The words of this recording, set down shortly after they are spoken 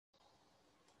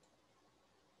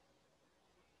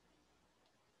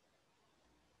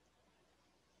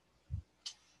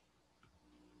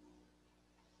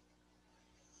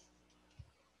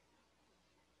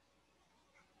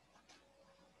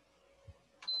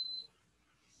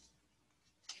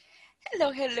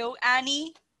Hello, hello,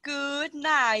 Annie. Good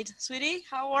night, sweetie.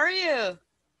 How are you?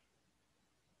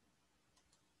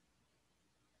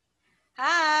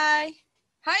 Hi.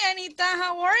 Hi, Anita.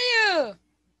 How are you?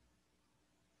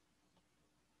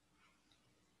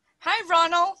 Hi,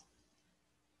 Ronald.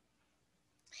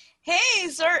 Hey,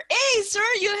 sir. Hey, sir,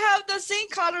 you have the same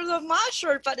colors of my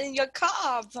shirt, but in your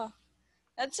cup.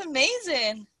 That's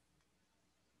amazing.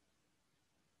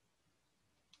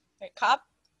 Your cup?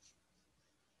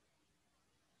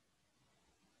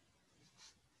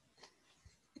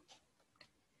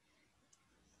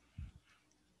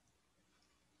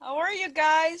 How are you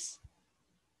guys?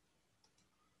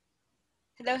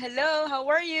 Hello, hello. How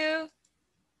are you?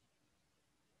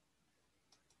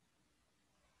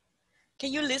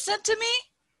 Can you listen to me?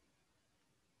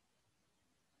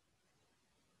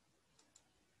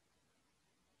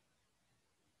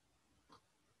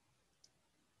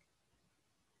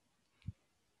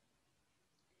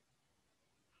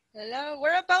 Hello,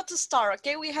 we're about to start,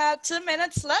 okay? We have 2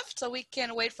 minutes left, so we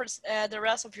can wait for the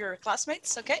rest of your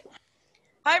classmates, okay?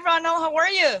 Hi, Ronald, how are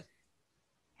you?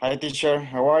 Hi, teacher.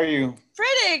 How are you?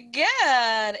 Pretty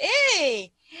good.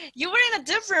 Hey, you were in a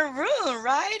different room,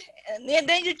 right? And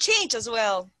then you changed as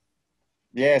well.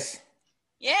 Yes.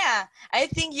 Yeah, I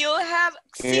think you have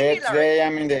similar. Today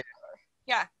I'm in the...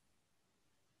 Yeah.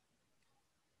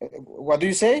 What do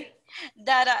you say?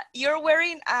 That you're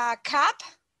wearing a cap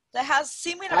that has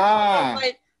similar color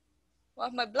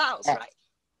of my blouse,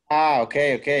 right?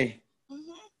 Okay, okay.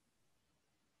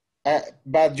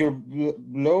 But your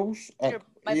blouse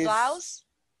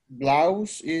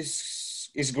blouse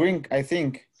is green, I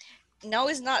think. No,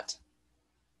 it's not.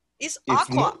 It's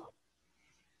aqua. Blue?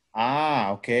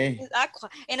 Okay. It's aqua.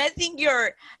 And I think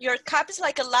your cap is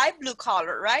like a light blue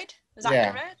color, right? Is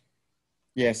that correct?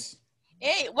 Yes.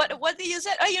 Hey, what did you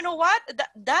say? Oh, you know what?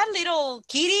 That little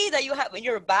kitty that you have in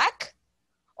your back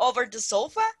over the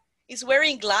sofa is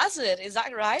wearing glasses. Is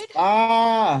that right?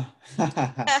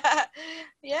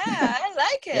 Yeah, I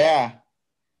like it. Yeah.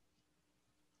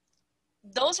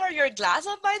 Those are your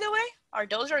glasses, by the way? Are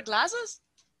those your glasses?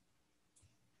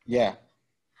 Yeah.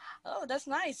 Oh, that's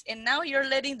nice. And now you're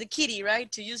letting the kitty,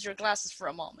 right, to use your glasses for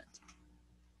a moment.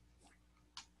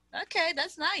 Okay,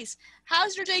 that's nice.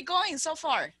 How's your day going so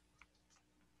far?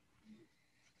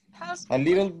 A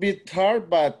little bit hard,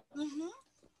 but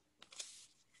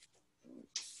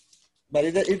but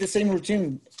it's the same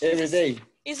routine every day.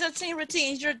 It's the same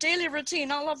routine. It's your daily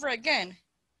routine all over again.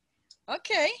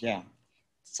 Okay. Yeah.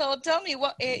 So tell me,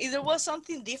 what either was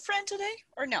something different today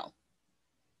or no?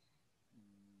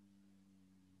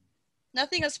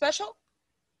 Nothing special?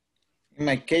 In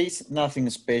my case, nothing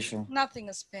special.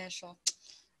 Nothing special.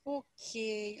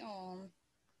 Okay.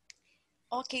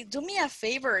 Okay, do me a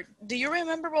favor. Do you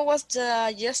remember what was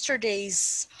the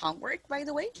yesterday's homework, by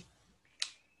the way?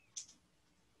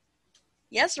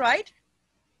 Yes, right?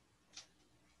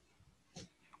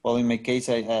 Well, in my case,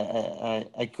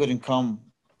 I couldn't come.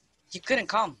 You couldn't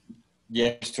come?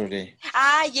 Yesterday.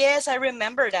 Yes, I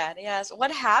remember that. Yes.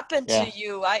 What happened to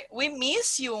you? We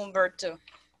miss you, Humberto.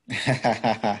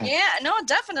 Yeah, no,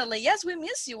 definitely. Yes, we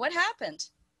miss you. What happened?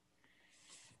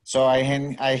 So I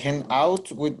hang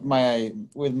out with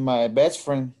my best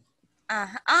friend.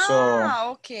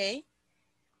 Okay.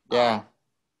 Yeah.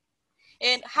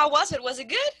 And how was it? Was it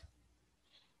good?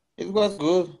 It was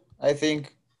good. I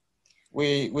think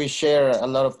we share a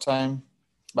lot of time,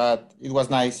 but it was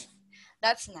nice.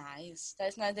 That's nice.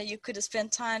 That's nice that you could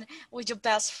spend time with your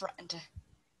best friend.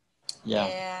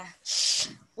 Yeah.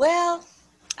 Well,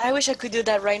 I wish I could do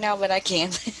that right now, but I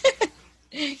can't.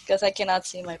 Because I cannot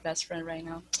see my best friend right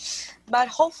now. But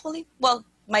hopefully, well,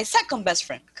 my second best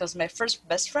friend, because my first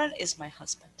best friend is my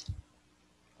husband.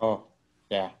 Oh,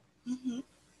 yeah.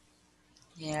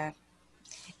 Yeah.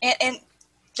 And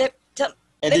let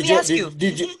me ask you.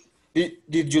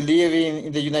 Did you live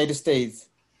in the United States?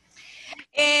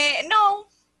 No.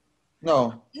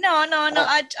 No. No.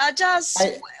 I just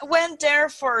went there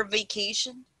for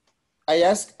vacation. I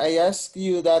ask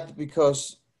you that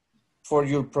because for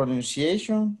your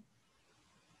pronunciation,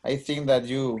 I think that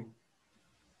you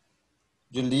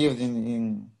lived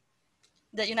in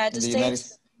the United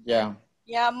States. Yeah.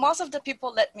 Yeah, most of the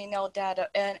people let me know that,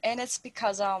 and it's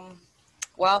because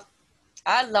well,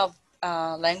 I love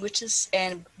languages,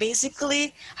 and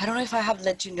basically, I don't know if I have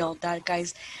let you know that,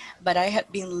 guys, but I have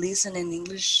been listening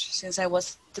English since I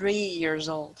was 3 years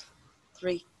old.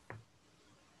 Three.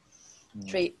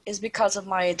 It's because of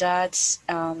my dad's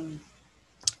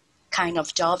kind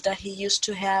of job that he used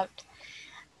to have.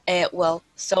 Well,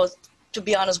 so to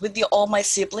be honest with you, all my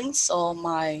siblings, all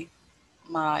my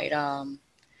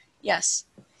yes,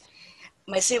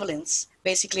 my siblings,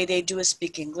 basically they do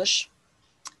speak English,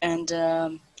 and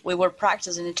we were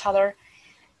practicing each other,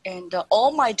 and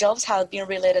all my jobs have been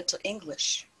related to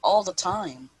English all the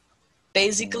time.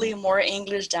 Basically more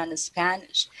English than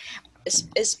Spanish.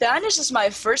 Spanish is my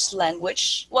first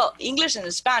language. Well, English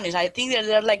and Spanish, I think that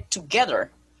they're like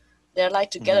together. They're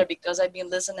like together because I've been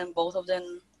listening both of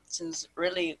them since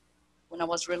really when I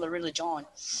was really young.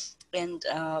 And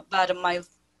but my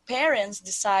parents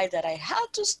decided that I had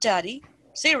to study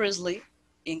seriously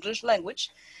English language.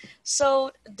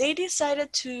 So they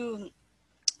decided to,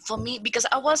 for me, because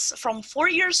I was from 4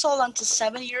 years old until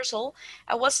 7 years old,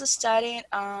 I was studying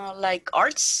like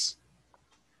arts,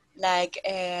 like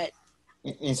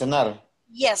Enseñar.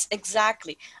 yes,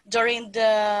 exactly. During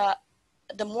the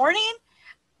morning,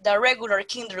 the regular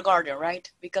kindergarten, right?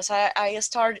 Because I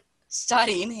started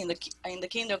studying in the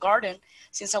kindergarten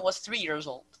since I was 3 years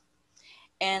old.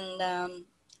 And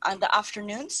on the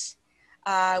afternoons,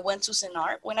 I went to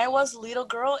Senar. When I was a little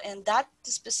girl, and that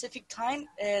specific time,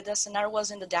 the Senar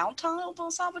was in the downtown of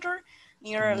El Salvador,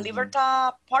 near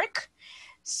Libertad Park.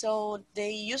 So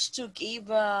they used to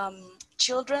give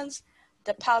children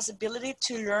the possibility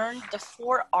to learn the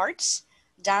 4 arts: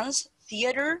 dance,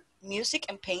 theater, music,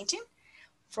 and painting,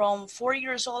 from 4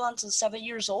 years old until 7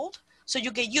 years old. So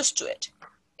you get used to it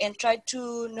and try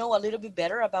to know a little bit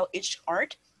better about each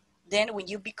art. Then when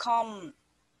you become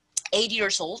 8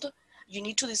 years old, you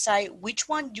need to decide which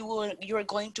one you're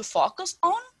going to focus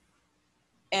on,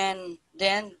 and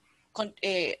then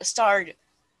start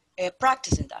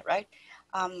practicing that, right?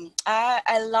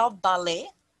 I love ballet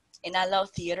and I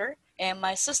love theater, and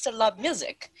my sister loved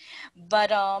music. But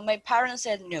my parents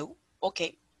said, no,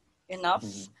 okay, enough.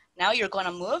 Now you're going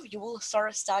to move. You will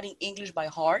start studying English by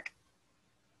heart.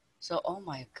 So, oh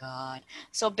my God.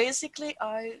 So basically,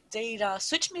 they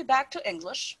switched me back to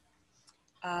English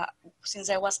since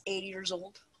I was 8 years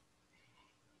old.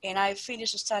 And I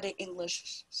finished studying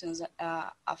English since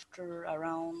after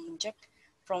around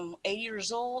from 8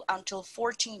 years old until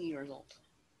 14 years old.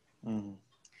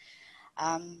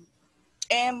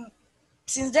 And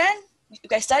since then,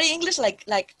 I study English like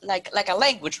a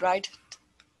language, right?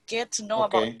 Get to know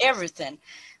about everything.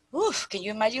 Oof, can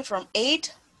you imagine from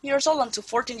 8 years old until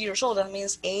 14 years old? That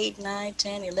means 8, 9,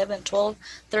 10, 11, 12,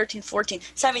 13, 14,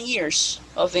 7 years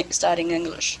of studying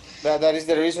English. That is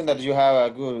the reason that you have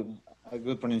a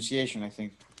good pronunciation, I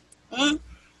think.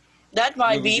 That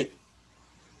might be.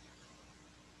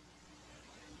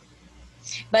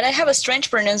 But I have a strange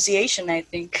pronunciation, I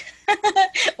think.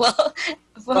 Well,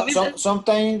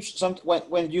 sometimes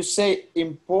when you say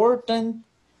important,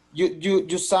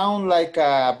 you sound like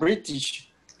a British.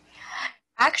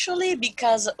 Actually,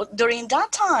 because during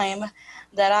that time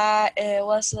that I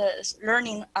was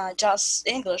learning just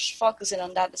English, focusing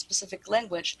on that specific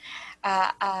language,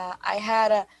 I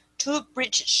had 2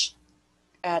 British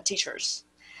teachers.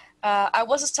 I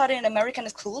was studying American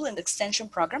school in the extension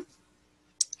program.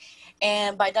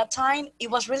 And by that time, it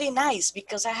was really nice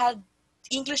because I had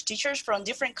English teachers from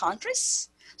different countries.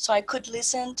 So I could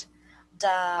listen to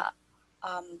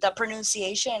the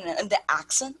pronunciation and the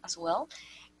accent as well.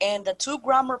 And the 2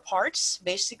 grammar parts,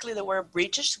 basically they were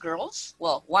British girls.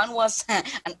 Well, one was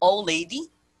an old lady.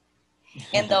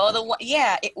 And the other one,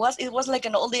 yeah, it was like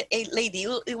an old lady.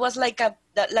 It was like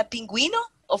la Pinguino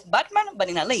of Batman, but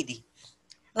in a lady.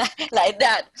 Like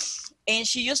that. And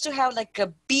she used to have like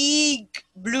a big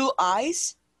blue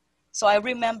eyes. So I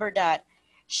remember that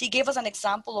she gave us an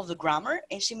example of the grammar,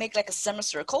 and she made like a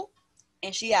semicircle,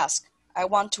 and she asked, I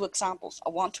want 2 examples. I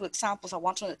want 2 examples. I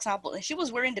want 2 examples. And she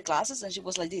was wearing the glasses, and she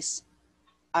was like this.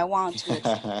 I want 2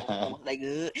 examples. Like,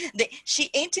 she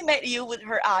intimated you with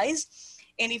her eyes.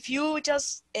 And if you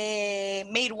just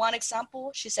made 1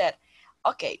 example, she said,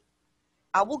 okay,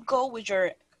 I will go with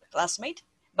your classmate,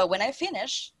 but when I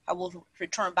finish, I will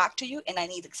return back to you, and I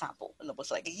need example. And I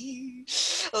was like,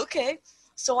 okay.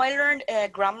 So I learned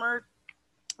grammar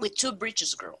with 2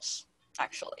 British girls,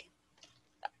 actually.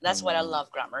 That's what I love,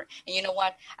 grammar. And you know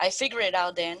what? I figured it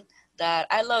out then that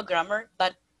I love grammar,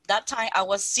 but that time I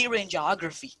was zero in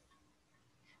geography.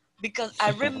 Because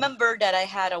I remember that I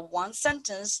had 1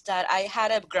 sentence that I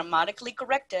had it grammatically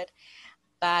corrected,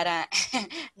 but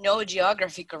no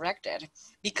geography corrected.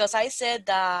 Because I said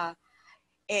the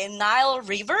Nile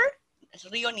River,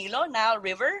 Rio Nilo, Nile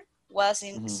River was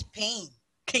in Spain.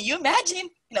 Can you imagine?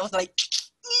 And I was like,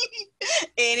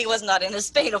 and it was not in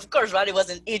Spain, of course, right? It was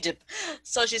in Egypt.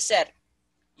 So she said,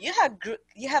 you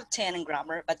have 10 in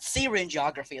grammar, but 0 in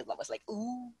geography. And I was like,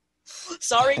 ooh,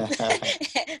 sorry.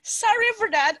 Sorry for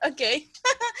that. Okay.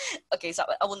 Okay, so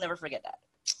I will never forget that.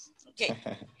 Okay.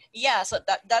 Yeah, so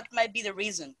that might be the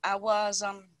reason. I was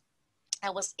I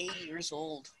was 8 years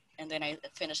old, and then I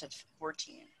finished at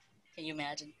 14. Can you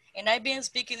imagine? And I've been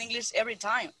speaking English every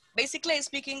time. Basically, I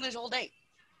speak English all day.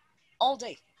 All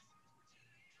day.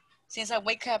 Since I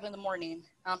wake up in the morning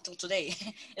until today.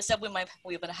 Except with my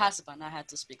husband, I had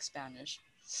to speak Spanish.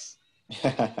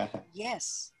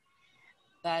 Yes.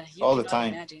 But you all the cannot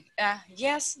time. imagine.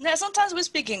 Yes. Now, sometimes we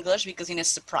speak English because he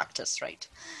needs to practice, right?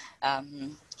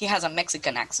 He has a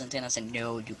Mexican accent, and I said,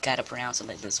 no, you gotta pronounce it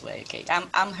like this way. Okay,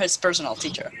 I'm his personal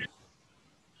teacher.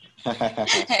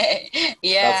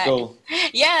 Yeah. That's cool.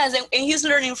 Yes, and he's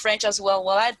learning French as well.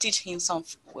 Well, I teach him some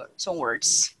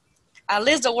words, at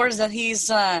least the words that he's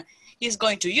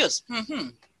going to use.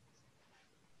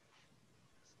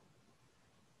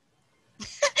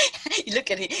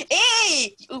 Look at him.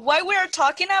 Hey, why we are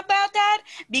talking about that?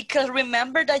 Because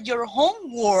remember that your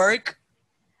homework.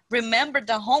 Remember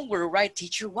the homework, right,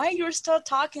 teacher? Why you're still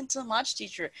talking too much,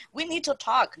 teacher? We need to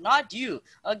talk, not you.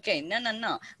 Okay,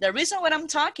 no. The reason why I'm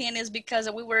talking is because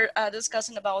we were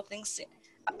discussing about things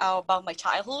about my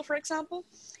childhood, for example.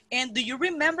 And do you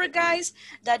remember, guys,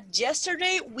 that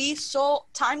yesterday we saw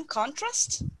time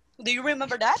contrast? Do you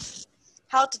remember that?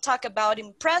 How to talk about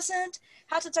in present,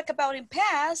 how to talk about in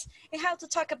past, and how to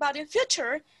talk about in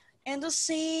future in the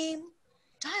same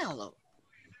dialogue.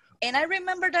 And I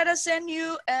remember that I sent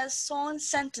you some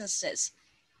sentences.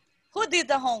 Who did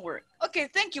the homework? Okay,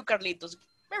 thank you, Carlitos.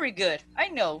 Very good. I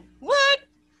know. What?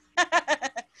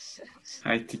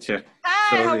 Hi, teacher.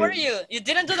 Hi, Sorry. how are you? You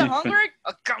didn't do the homework?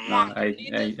 Oh, come on. I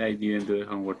didn't do the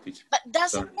homework, teacher. But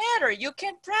doesn't matter. You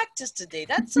can practice today.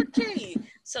 That's okay.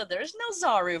 So there's no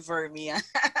sorry for me.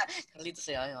 Carlitos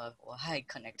say, I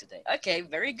connect today. Okay,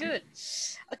 very good.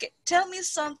 Okay, tell me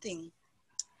something.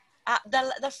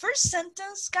 The first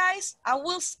sentence, guys, I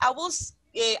will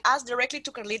ask directly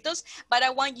to Carlitos, but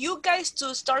I want you guys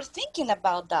to start thinking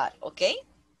about that, okay?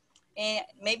 And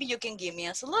maybe you can give me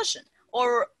a solution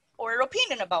or an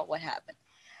opinion about what happened.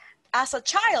 As a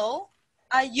child,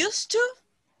 I used to.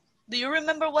 Do you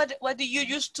remember what you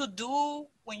used to do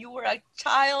when you were a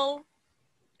child,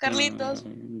 Carlitos?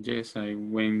 Yes,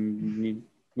 when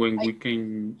we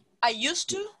can. I used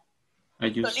to. I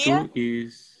used to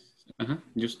is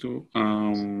used to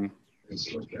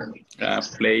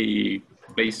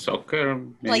play soccer.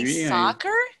 Maybe play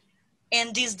soccer.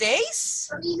 And these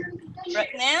days,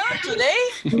 right now,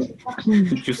 today,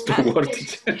 just to work.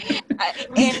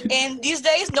 and these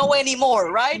days, no anymore,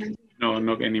 right? No,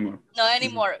 not anymore. No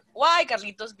anymore. Why,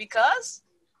 Carlitos? Because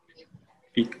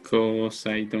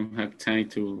I don't have time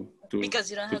to because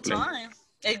you don't have play. time.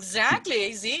 Exactly.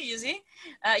 You see,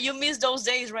 you miss those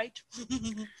days, right?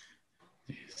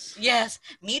 Yes. Yes,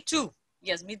 me too.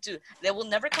 Yes, me too. They will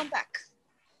never come back.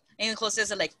 And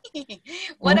Jose's like,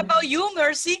 what about you,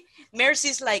 Mercy?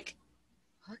 Mercy's like,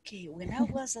 okay, when I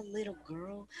was a little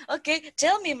girl. Okay,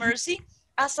 tell me, Mercy,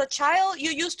 as a child,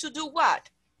 you used to do what?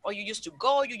 Or you used to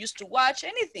go, you used to watch,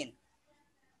 anything?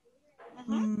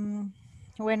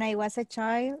 When I was a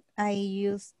child, I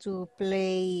used to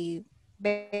play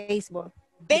baseball.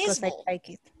 Baseball? Because I like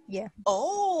it, yeah.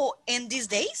 Oh, and these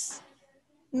days?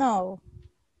 No.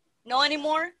 No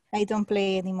anymore? I don't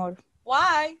play anymore.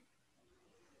 Why?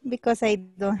 Because I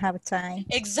don't have time.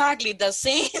 Exactly, the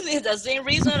same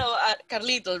reason of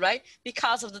Carlitos, right?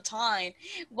 Because of the time.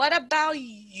 What about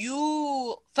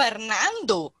you,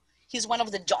 Fernando? He's one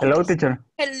of the youngest. Hello, teacher.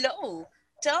 Hello.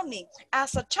 Tell me,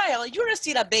 as a child, you're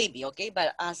still a baby, okay?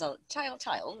 But as a child,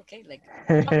 okay, like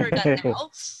younger than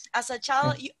now. As a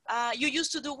child, you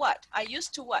used to do what? I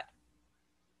used to what?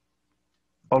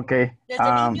 Okay. Desde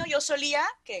niño yo solía,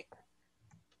 ¿qué?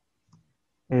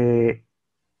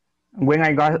 When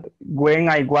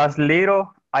I was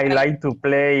little, I like to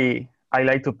play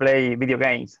video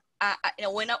games.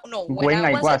 When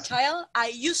I was a child, I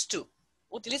used to.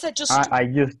 Utiliza just to. I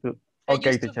used to.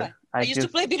 Okay, teacher. I used to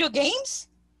play video games?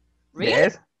 Really?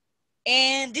 Yes.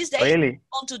 And this day? Really?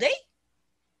 On today?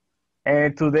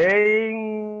 Today,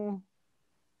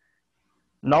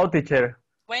 no, teacher.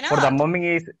 Why not? For the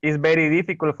moment, it's very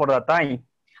difficult for the time.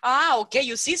 Okay,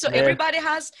 you see, so everybody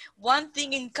has one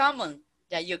thing in common,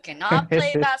 that you cannot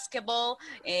play basketball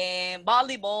and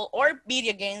volleyball or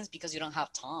video games because you don't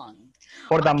have time.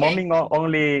 For the moment,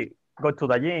 only go to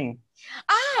the gym.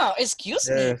 Excuse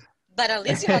me. But at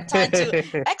least you have time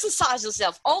to exercise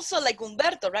yourself. Also like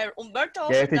Humberto, right? Humberto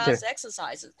also does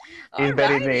exercises. It's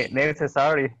very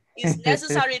necessary. It's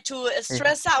necessary to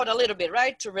stress out a little bit,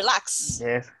 right? To relax.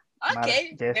 Yes.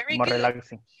 Okay, yes, very more good.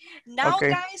 Relaxing. Now,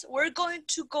 guys, we're going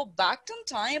to go back in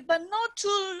time, but not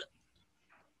too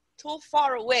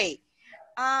far away.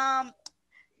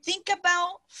 Think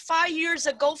about 5 years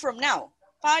ago from now.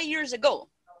 5 years ago.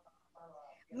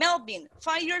 Melvin,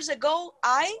 5 years ago,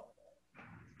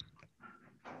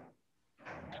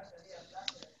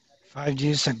 5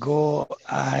 years ago,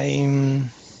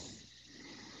 I'm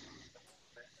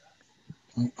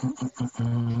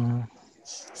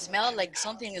smell like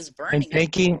something is burning.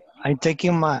 I'm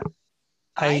taking my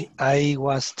I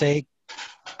was take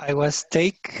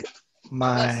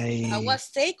my I was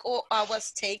take or I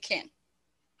was taken.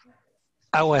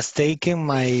 I was taking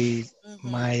my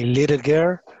my little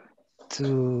girl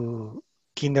to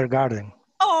kindergarten.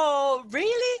 Oh,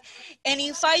 really? And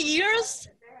in 5 years,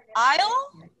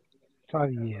 I'll?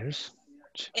 5 years.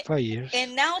 5 years.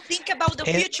 And now think about the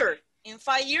future. In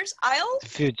 5 years, I'll? The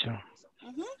future.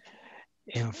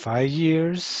 In 5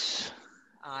 years.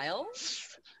 I'll?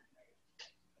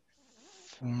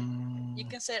 You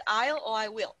can say I'll or I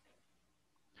will.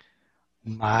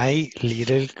 My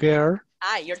little girl.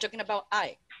 You're talking about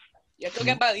I. You're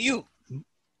talking about you.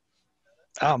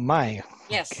 Oh, my.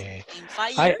 Yes. Okay. In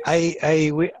 5 years.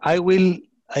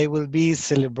 I will be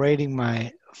celebrating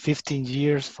my 15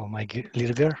 years for my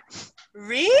little girl.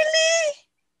 Really?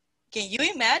 Can you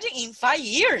imagine in 5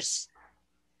 years?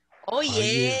 Oh, 5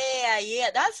 years.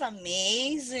 Yeah. That's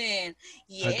amazing.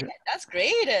 Yeah, that's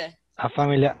great. A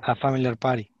family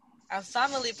party. A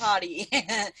family party.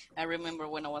 I remember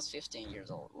when I was 15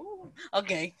 years old. Ooh,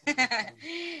 okay.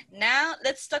 Now,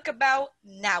 let's talk about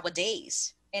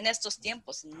nowadays. En estos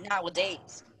tiempos,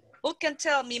 nowadays. Who can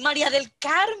tell me? Maria del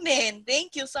Carmen.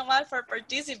 Thank you so much for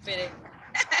participating.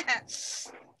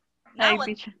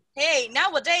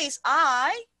 Nowadays,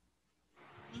 I...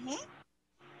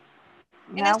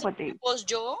 Nowadays.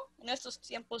 En estos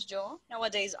tiempos yo.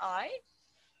 Nowadays, I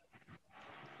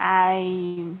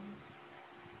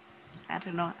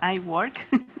don't know. I work.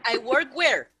 I work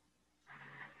where?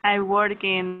 I work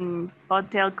in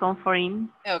Hotel Comfort Inn.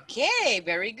 Okay,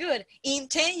 very good. In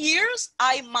 10 years,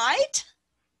 I might.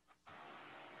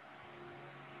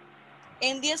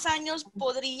 En 10 años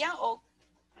podría o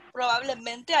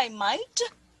probablemente I might.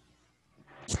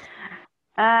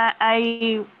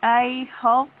 I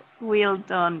hope we'll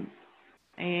done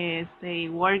say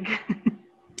work.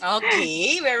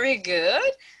 Okay, very good.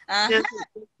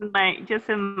 Just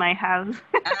in my house.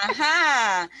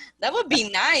 That would be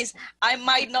nice. I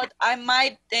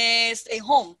might stay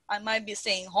home. I might be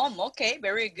staying home. Okay,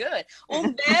 very good.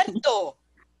 Humberto.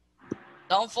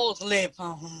 Don't fall asleep.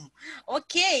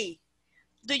 Okay.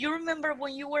 Do you remember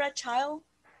when you were a child?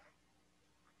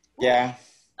 Yeah.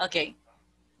 Okay.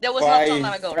 That was not so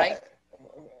long ago, right?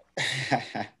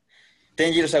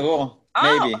 10 years ago,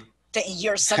 maybe. 10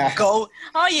 years ago.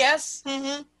 Oh, yes.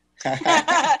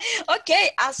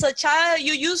 Okay, as a child,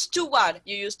 you used to what?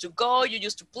 You used to go, you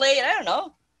used to play, I don't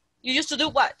know. You used to do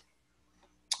what?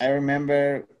 I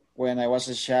remember when I was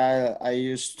a child, I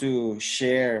used to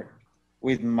share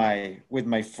with my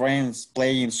friends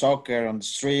playing soccer on the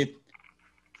street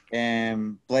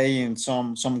and playing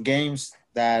some games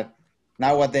that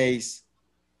nowadays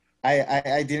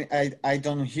I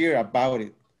don't hear about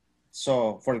it.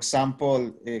 So, for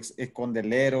example,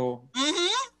 escondelero.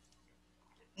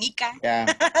 Nika. Yeah.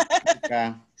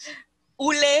 Nika.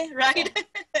 Ule, right?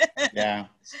 Yeah.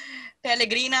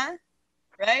 Pellegrina,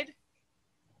 right?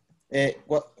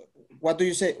 What do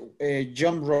you say?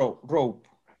 Jump rope.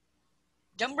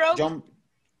 Jump rope?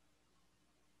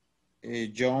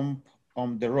 Jump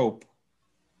on the rope.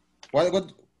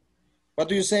 What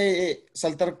do you say?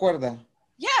 Saltar cuerda.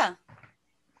 Yeah.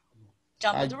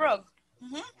 Jump on the rope.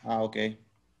 Okay.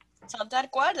 Saltar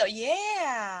cuerda,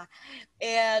 yeah.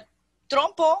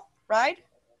 Trompo, right?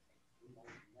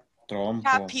 Trompo.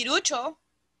 Capirucho.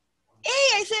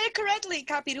 Hey, I said it correctly.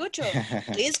 Capirucho.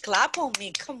 Please clap on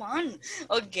me. Come on.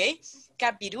 Okay.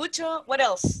 Capirucho. What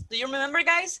else? Do you remember,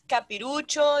 guys?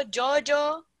 Capirucho,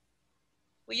 Jojo.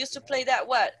 We used to play that.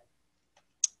 What?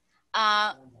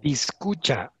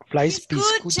 Piscucha. Flies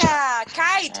piscucha.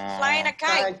 Kite. Flying a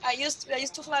kite. I used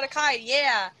to fly a kite.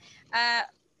 Yeah.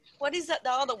 What is that? The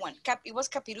other one? It was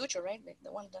Capirucho, right?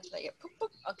 The one that's like, poop,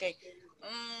 poop. Okay.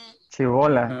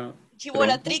 Chibola.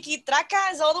 Chibola, Tricky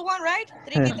Traca is the other one, right?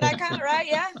 Tricky Traca, right?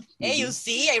 Yeah. Hey, you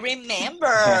see, I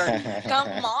remember.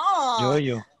 Come on.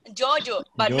 Jojo.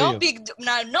 But no big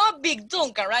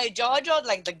Duncan, right? Jojo,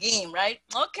 like the game, right?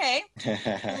 Okay.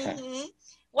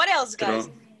 What else, guys?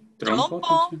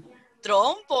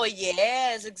 Trompo,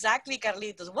 yes, exactly,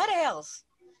 Carlitos. What else?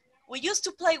 We used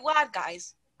to play what,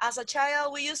 guys? As a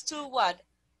child, we used to what?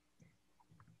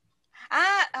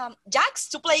 Jacks,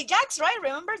 to play jacks, right?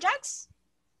 Remember jacks?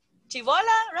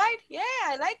 Chivola, right? Yeah,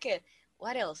 I like it.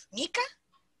 What else? Nika?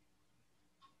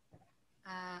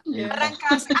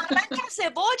 Arranca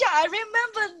cebolla. I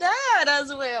remember that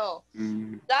as well.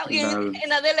 And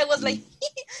Adela was like,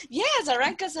 yes,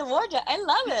 arranca cebolla. I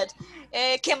love it.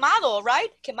 Quemado, right?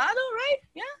 Quemado, right?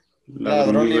 Yeah.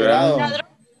 Ladrón librado. Ladrón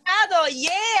librado.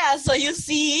 Yeah. So you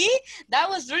see, that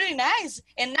was really nice.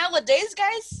 And nowadays,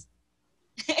 guys,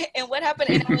 and what happened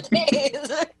in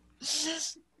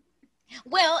nowadays?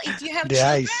 Well, if you have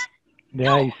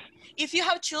children, if you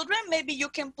have children, maybe you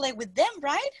can play with them,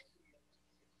 right?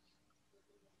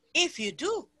 If you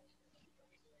do.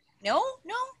 No?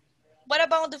 What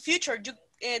about the future? Do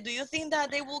you think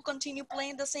that they will continue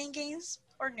playing the same games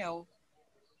or no?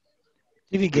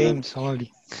 TV games only.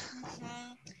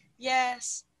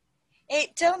 Yes.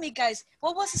 Hey, tell me, guys,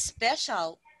 what was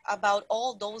special about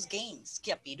all those games?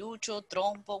 Capirucho,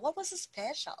 trompo, what was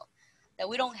special that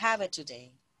we don't have it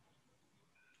today?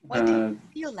 Why do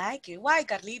you like it? Why,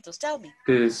 Carlitos? Tell me.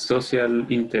 The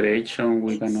social interaction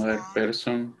with another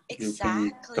person. Exactly.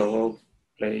 You can talk,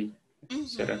 play,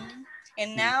 etc.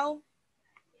 And now?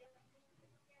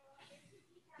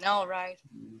 No, right?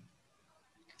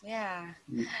 Yeah.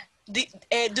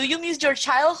 Do you miss your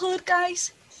childhood,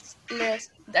 guys? Yes.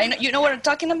 You know what I'm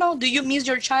talking about? Do you miss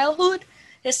your childhood?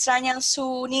 ¿Extrañan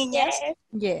su niñez?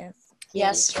 Yes.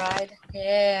 Yes, right.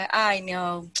 Yeah, I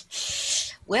know.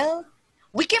 Well,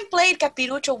 we can play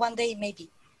Capirucho one day,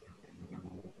 maybe.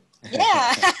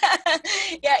 Yeah.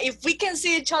 Yeah, if we can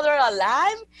see each other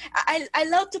alive. I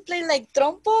love to play like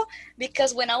trompo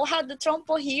because when I had the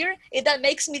trompo here, that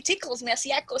makes me tickles. Me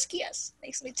hacía cosquillas.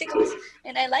 Makes me tickles.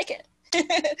 And I like it.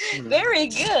 Very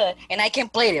good. And I can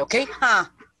play it, okay? Huh?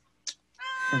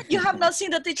 You have not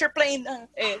seen the teacher playing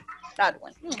that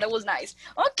one. That was nice.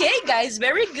 Okay, guys,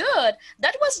 very good.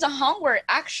 That was the homework,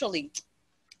 actually.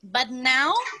 But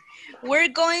now we're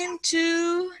going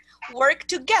to work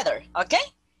together, okay?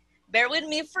 Bear with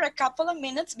me for a couple of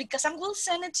minutes because I'm going to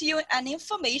send it to you an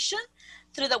information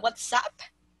through the WhatsApp,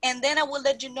 and then I will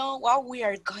let you know what we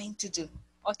are going to do.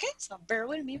 Okay, so bear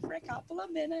with me for a couple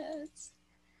of minutes.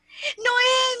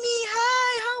 Noemi,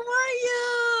 hi, how are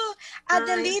you?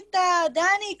 Adelita,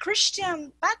 Danny,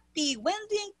 Christian, Patty,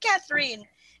 Wendy, and Catherine.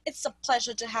 It's a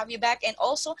pleasure to have you back. And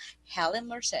also Helen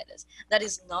Mercedes. That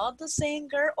is not the same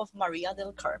girl of Maria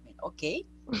del Carmen, okay?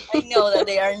 I know that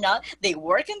they are not. They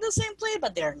work in the same place,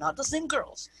 but they are not the same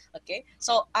girls, okay?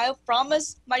 So I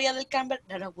promise, Maria del Carmen,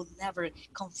 that I will never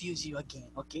confuse you again,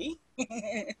 okay?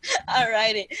 All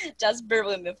righty. Just bear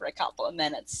with me for a couple of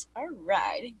minutes. All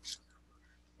right.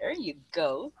 There you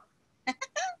go.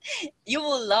 You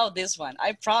will love this one.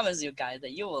 I promise you guys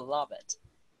that you will love it.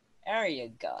 There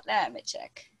you go. Let me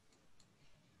check.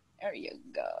 There you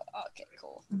go. Okay,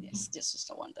 cool. Yes, this is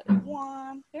the one that I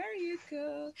want. There you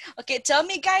go. Okay, tell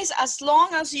me, guys, as long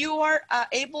as you are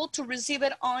able to receive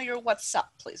it on your WhatsApp,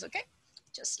 please, okay?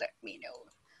 Just let me know.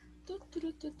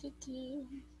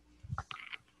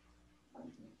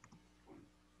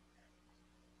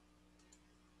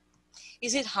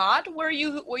 Is it hot where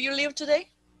you live today?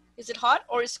 Is it hot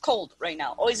or is it cold right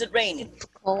now? Or is it raining? It's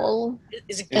cold.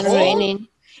 Is it and cold? Raining.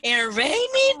 And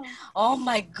raining? Oh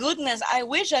my goodness. I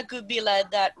wish I could be like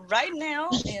that. Right now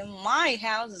in my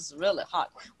house is really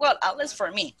hot. Well, at least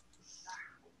for me.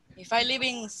 If I live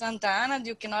in Santa Ana,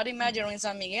 you cannot imagine, in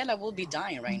San Miguel, I will be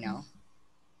dying right now.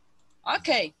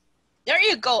 Okay. There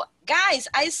you go. Guys,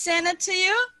 I sent it to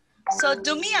you. So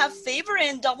do me a favor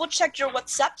and double check your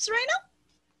WhatsApps right now.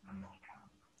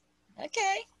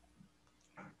 Okay.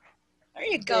 There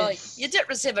you go. Yes. You did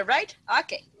receive it, right?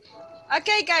 Okay.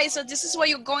 Okay, guys, so this is what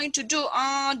you're going to do.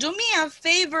 Do me a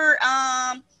favor.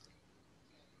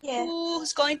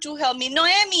 Who's going to help me?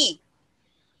 Noemi.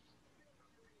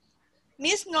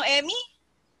 Miss Noemi?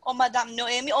 Or Madame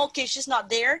Noemi? Okay, she's not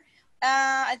there.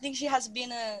 I think she has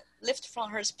been lifted from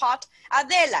her spot.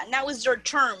 Adela, now is your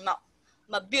turn,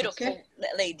 my beautiful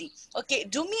lady. Okay,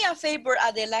 do me a favor,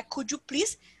 Adela. Could you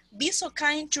please be so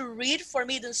kind to read for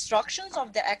me the instructions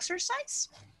of the exercise?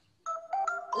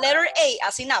 Letter A,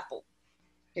 as in apple.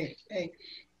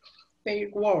 Pair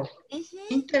word.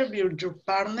 Interview your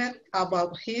partner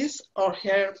about his or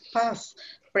her past,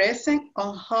 present,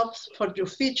 and hopes for your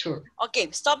future. Okay,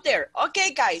 stop there.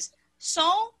 Okay, guys.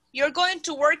 So you're going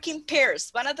to work in pairs.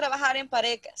 Van a trabajar en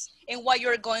parejas. And what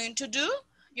you're going to do,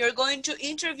 you're going to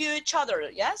interview each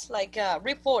other, yes? Like a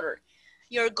reporter.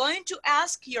 You're going to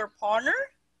ask your partner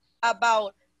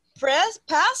about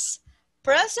past,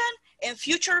 present, and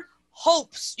future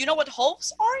hopes. You know what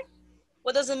hopes are?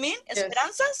 What does it mean?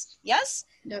 Esperanzas? Yes?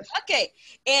 Yes. Okay.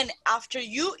 And after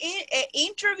you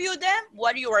interview them,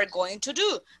 what you are going to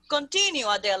do? Continue,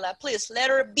 Adela, please.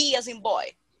 Letter B as in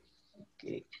boy.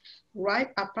 Okay.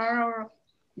 Write a paragraph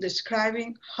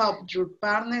describing how your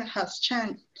partner has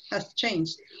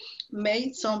changed.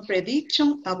 Make some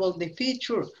prediction about the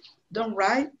future. Don't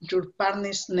write your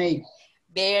partner's name.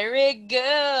 Very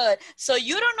good. So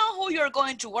you don't know who you're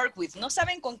going to work with. No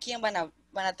saben con quién van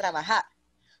a trabajar.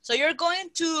 So you're going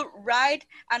to write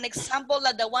an example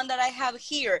like the one that I have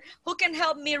here. Who can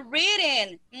help me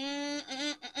reading?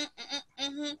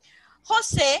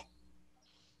 Jose.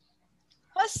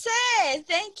 Jose,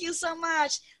 thank you so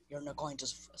much. You're not going to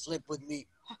sleep with me.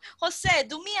 Jose,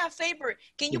 do me a favor.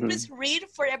 Can you please read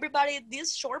for everybody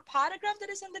this short paragraph that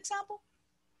is in the example?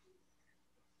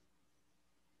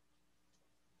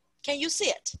 Can you see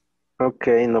it?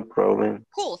 Okay, no problem.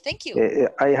 Cool, thank you.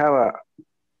 I have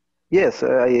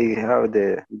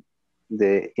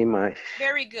the image.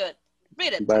 Very good.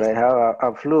 Read it, but please. I have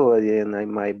a flu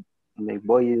and my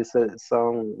voice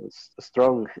sounds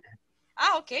strong.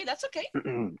 Ah, okay, that's okay.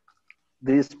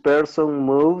 This person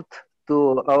moved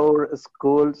to our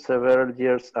school several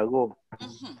years ago.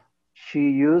 She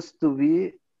used to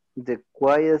be the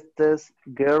quietest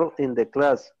girl in the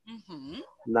class.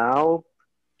 Now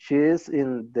she is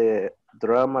in the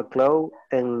drama club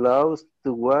and loves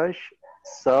to watch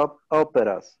soap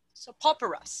operas. Soap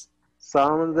operas.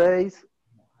 Some days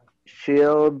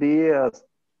she'll be a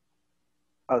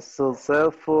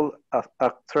successful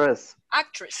actress.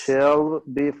 She'll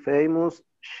be famous.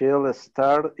 She'll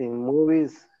star in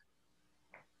movies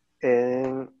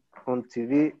and on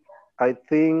TV. I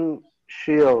think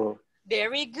she'll.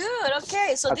 Very good.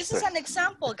 Okay, so this is an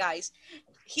example, guys.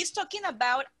 He's talking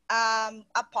about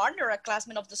a partner, a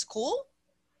classmate of the school.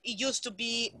 It used to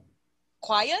be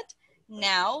quiet.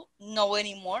 Now, no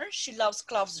anymore. She loves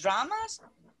clubs, dramas.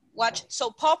 Watch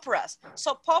soap operas.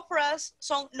 Soap operas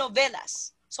son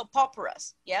novelas. Soap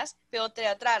operas, yes? Pero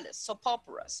teatrales, soap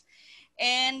operas.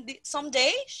 And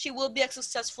someday she will be a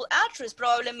successful actress.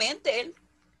 Probablemente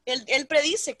él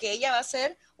predice que ella va a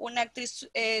ser una actriz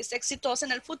exitosa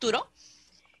en el futuro,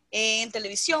 en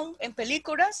televisión, en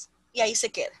películas, y ahí se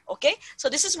queda, okay? So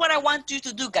this is what I want you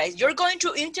to do, guys. You're going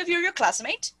to interview your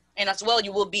classmate, and as well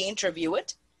you will be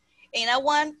interviewed. And I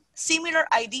want similar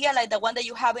idea like the one that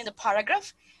you have in the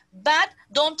paragraph, but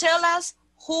don't tell us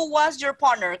who was your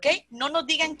partner, okay? No nos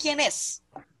digan quién es.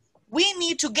 We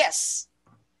need to guess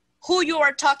who you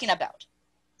are talking about.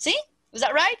 See? Is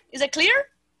that right? Is it clear?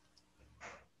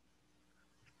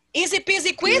 Easy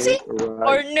peasy queasy,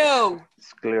 or no?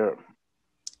 It's clear.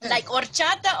 Like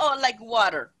horchata or like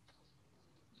water?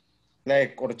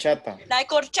 Like horchata. Like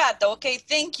horchata, okay,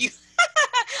 thank you.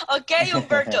 Okay,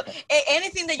 Humberto.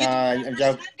 Anything that you don't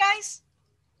understand, guys?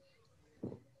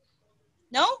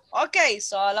 No? Okay,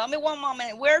 so allow me one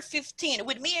moment. We're 15.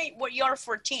 With me, you're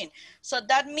 14. So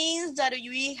that means that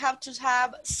we have to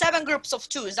have 7 groups of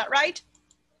 2. Is that right?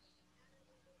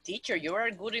 Teacher, you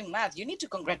are good in math. You need to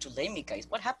congratulate me, guys.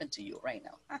 What happened to you right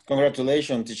now?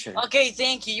 Congratulations, teacher. Okay,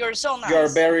 thank you. You're so nice. You are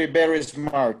very, very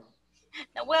smart.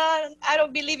 Well, I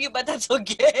don't believe you, but that's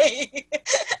okay.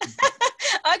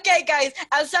 Okay, guys,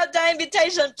 accept the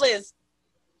invitation, please.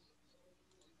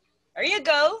 There you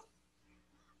go.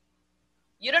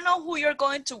 You don't know who you're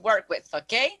going to work with,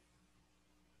 okay?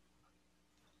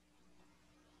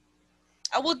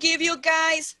 I will give you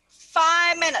guys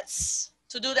 5 minutes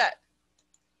to do that.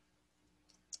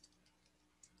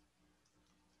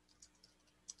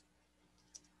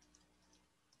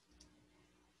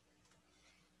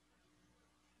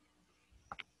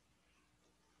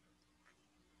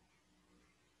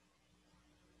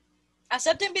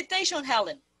 Accept the invitation,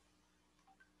 Helen.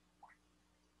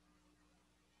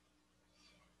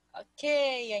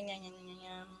 Okay,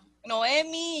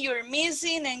 Noemi, you're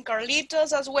missing, and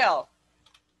Carlitos as well.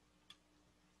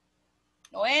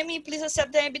 Noemi, please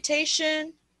accept the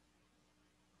invitation.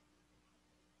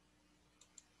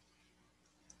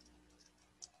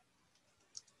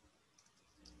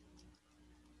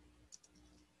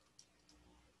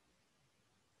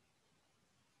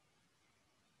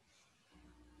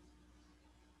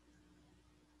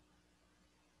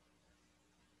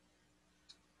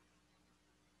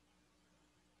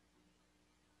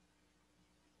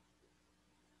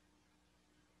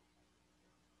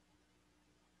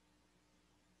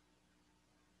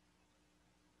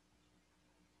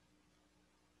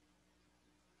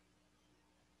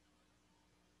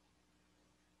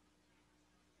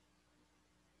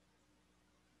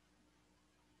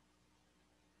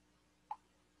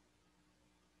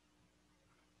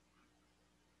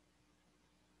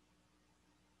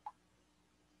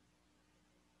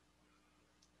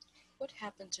 What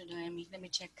happened to Noemi? Let me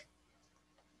check.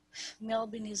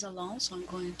 Melvin is alone, so I'm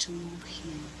going to move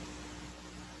him.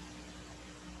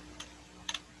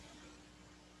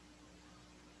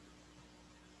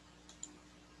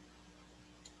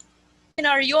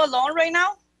 are you alone right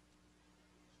now?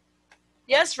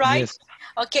 Yes, right? Yes.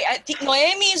 Okay, I think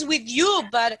Noemi is with you,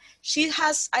 but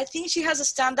I think she has a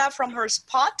stand up from her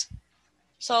spot.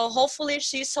 So hopefully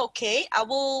she's okay. I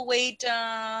will wait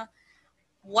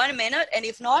 1 minute, and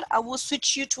if not, I will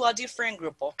switch you to a different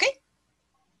group, okay?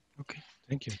 Okay,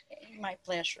 thank you. My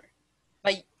pleasure.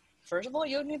 But first of all,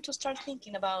 you need to start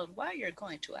thinking about what you're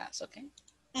going to ask, okay?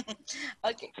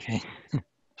 Okay. Okay.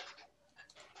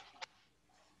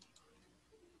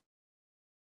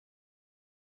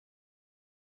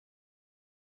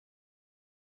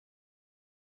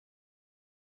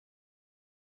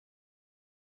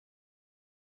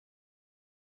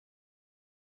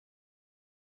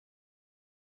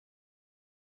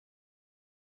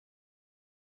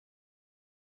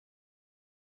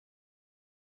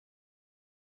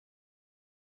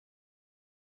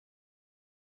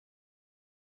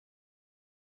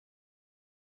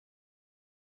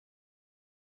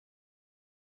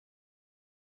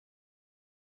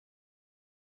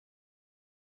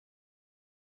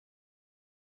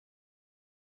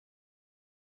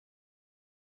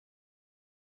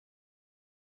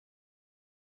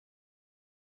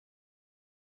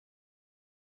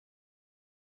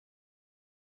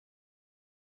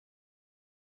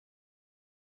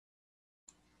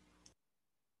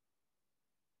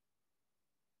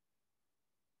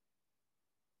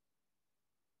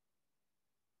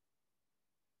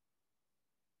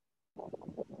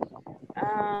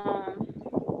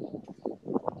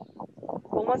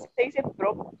 ¿Cómo se dice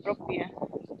propia?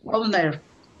 Owner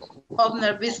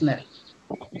business.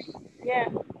 Yeah.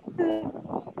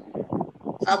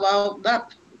 About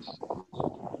that.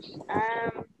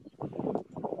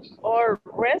 Or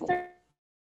restaurant.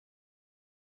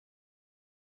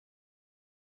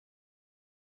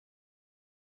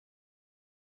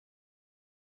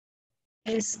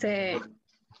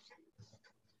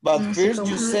 But first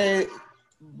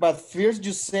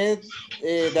you said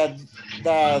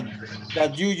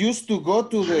that you used to go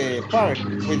to the park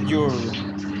with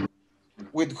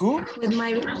who? With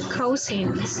my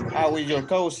cousins. With your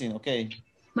cousin, okay.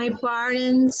 My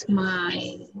parents,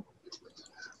 my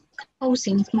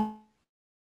cousins.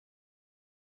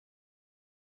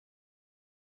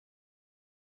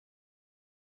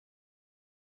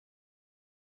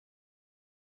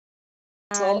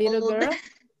 A little girl.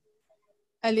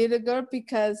 A little girl,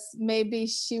 because maybe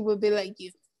she would be like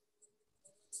you.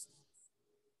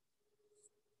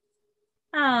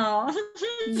 Oh.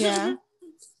 Yeah.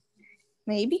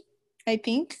 Maybe. I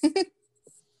think.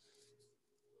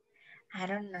 I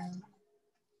don't know.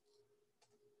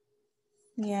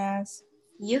 Yes.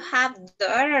 You have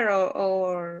daughter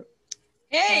or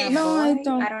Hey. No, I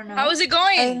don't. I don't know. How is it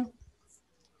going?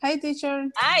 Hi, teacher.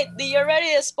 Hi, did you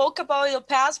already spoke about your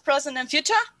past, present, and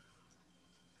future?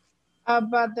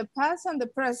 About the past and the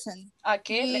present.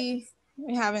 Okay.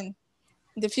 We haven't.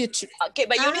 The future. Okay,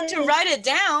 but you need to write it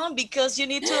down because you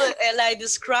need to like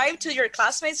describe to your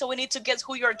classmates, so we need to guess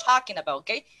who you're talking about,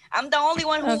 okay? I'm the only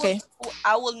one who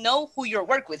I will know who you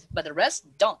work with, but the rest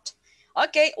don't.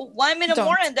 Okay, 1 minute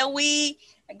more and then we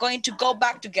are going to go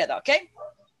back together, okay?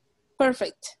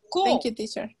 Perfect. Cool. Thank you,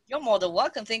 teacher. You're more than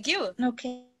welcome. Thank you.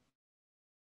 Okay.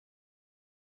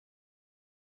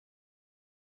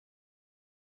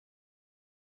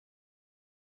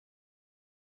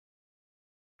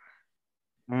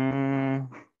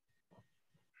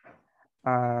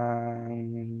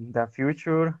 The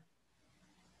future.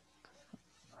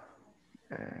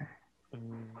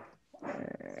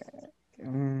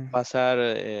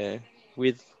 Pasar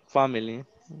with family.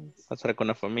 Pasar con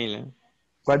la familia.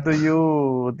 What do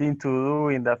you think to do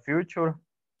in the future?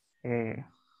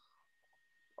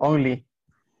 Only.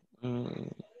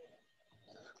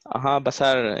 Ajá,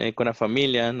 pasar con la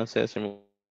familia, no sé.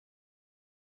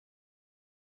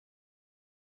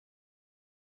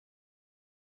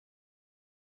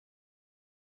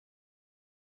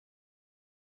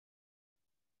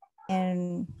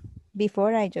 And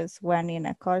before I just went in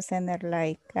a call center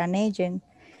like an agent.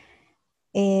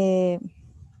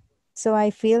 So I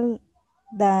feel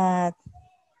that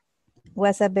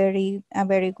was a very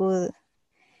good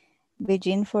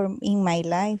vision in my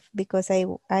life, because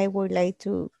I would like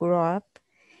to grow up,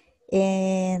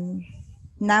 and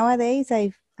nowadays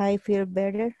I feel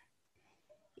better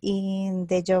in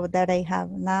the job that I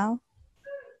have now,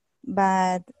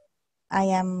 but I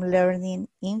am learning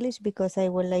English because I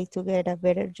would like to get a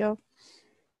better job.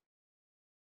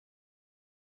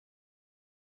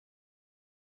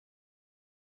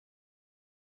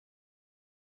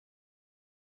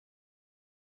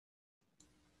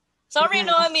 Sorry,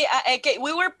 Noemi. Okay,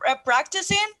 we were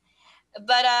practicing,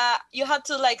 but you have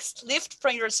to like lift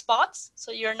from your spots,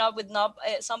 so you're not with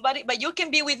somebody, but you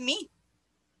can be with me.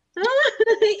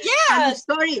 Yes. I'm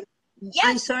sorry. Yes.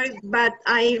 I'm sorry, but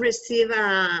I receive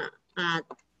a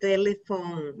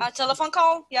telephone. A telephone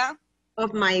call, yeah.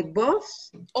 Of my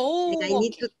boss. Oh, and I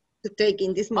need to take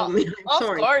in this moment. Of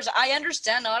course, I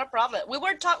understand, not a problem. We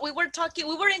were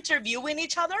interviewing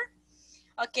each other.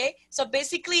 Okay, so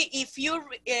basically, if you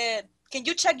can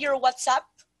you check your WhatsApp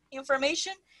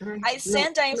information? I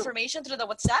sent the information through the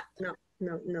WhatsApp. No.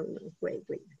 Wait.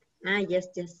 Yes.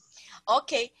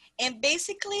 Okay, and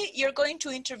basically, you're going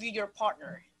to interview your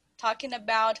partner, talking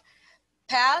about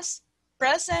past,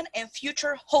 present, and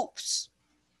future hopes.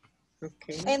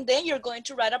 Okay. And then you're going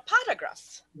to write a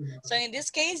paragraph. So in this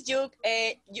case,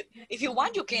 if you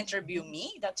want, you can interview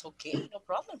me. That's okay, no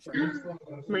problem for me.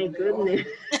 My goodness.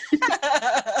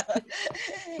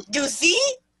 You see,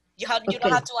 you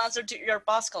don't have to answer to your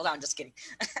boss call. No, I'm just kidding.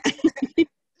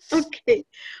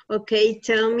 Okay.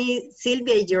 Tell me,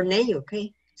 Sylvia, your name,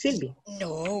 okay? Sylvia.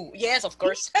 No. Yes, of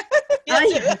course. Yeah.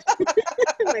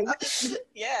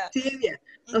 Sylvia.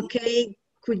 Okay.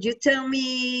 Could you tell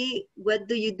me what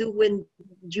do you do when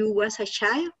you was a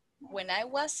child? When I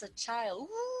was a child,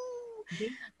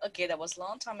 okay, that was a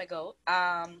long time ago.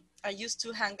 I used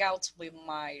to hang out with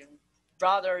my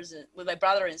brother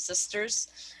and sisters.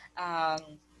 I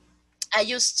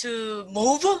used to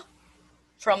move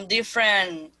from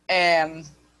different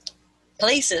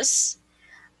places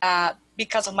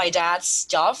because of my dad's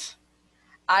job.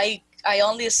 I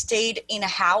only stayed in a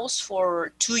house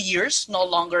for 2 years, no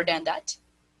longer than that.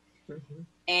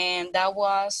 And that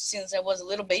was since I was a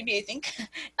little baby, I think,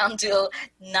 until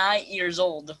 9 years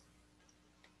old.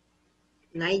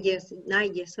 9 years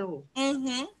old.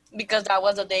 Because that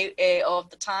was the day of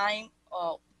the time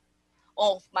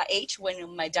of my age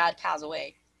when my dad passed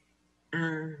away.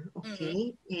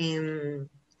 Okay.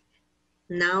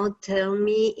 Now tell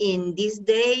me, in this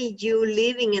day, you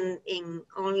living in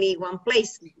only one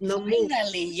place, no move.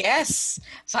 Finally, yes.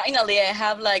 Finally, I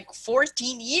have like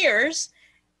 14 years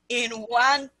in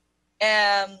one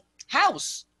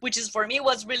house, which is for me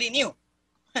was really new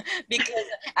because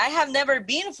I have never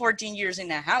been 14 years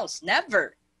in a house,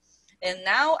 never. And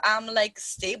now I'm like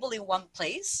stable in one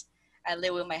place. I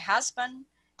live with my husband,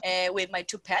 with my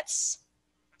 2 pets.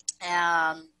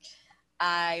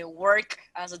 I work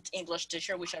as an English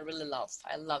teacher, which I really love.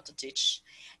 I love to teach.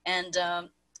 And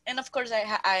of course,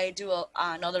 I do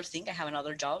another thing. I have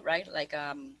another job, right? Like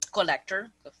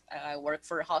collector. I work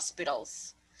for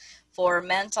hospitals, for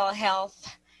mental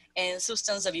health and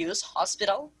substance abuse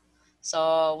hospital.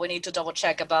 So we need to double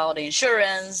check about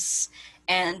insurance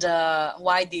and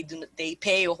why they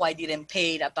pay or why they didn't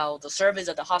pay, about the service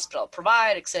that the hospital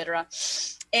provide, etc.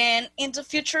 And in the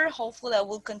future, hopefully I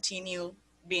will continue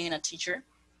being a teacher,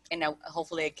 and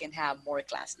hopefully I can have more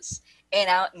classes. And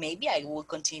maybe I will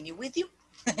continue with you.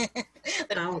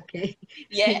 Okay.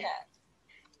 Yeah.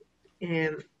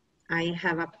 I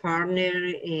have a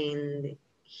partner, and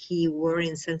he worked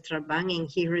in Central Bank, and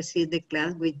he received the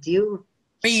class with you.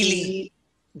 Really?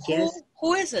 Yes.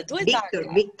 Who is it?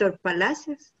 Victor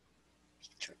Palacios.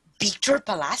 Victor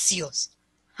Palacios?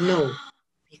 No.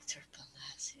 Victor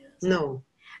Palacios. No.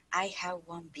 I have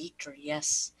one Victor,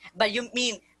 yes. But you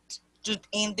mean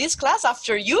in this class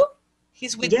after you?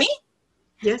 He's with me?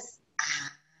 Yes.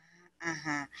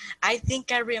 I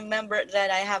think I remember that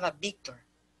I have a Victor.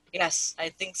 Yes, I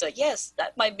think so. Yes,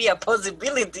 that might be a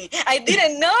possibility. I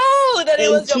didn't know that it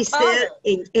was your partner.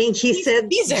 And he said,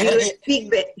 he said,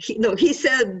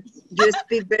 you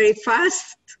speak very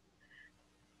fast.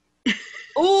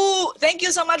 Oh, thank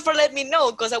you so much for letting me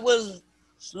know, because I will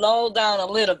slow down a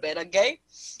little bit, okay?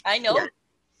 I know. Yeah.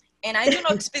 And I do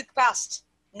not speak fast.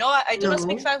 No, I do not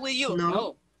speak fast with you.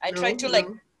 No. I try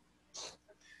to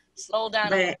slow down.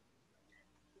 But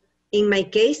in my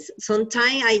case,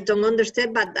 sometimes I don't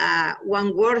understand, but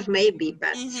one word maybe.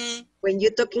 But when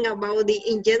you're talking about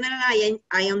in general, I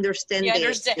understand. You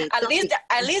understand at least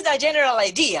a general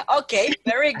idea. Okay,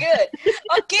 very good.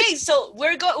 Okay, so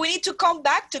we need to come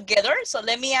back together. So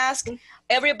let me ask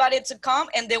everybody to come,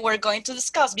 and then we're going to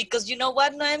discuss, because you know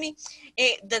what, Noemi,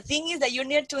 the thing is that you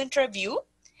need to interview,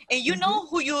 and you know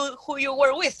who you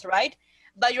were with, right?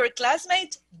 But your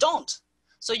classmates don't.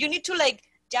 So you need to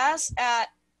just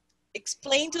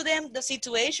explain to them the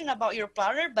situation about your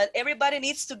partner, but everybody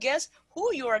needs to guess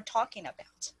who you are talking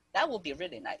about. That would be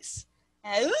really nice.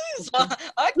 So,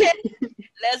 okay,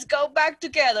 let's go back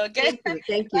together, okay? Thank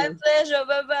you. My pleasure,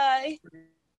 bye-bye.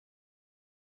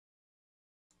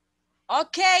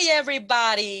 Okay,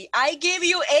 everybody, I gave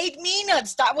you 8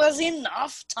 minutes. That was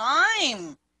enough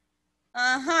time.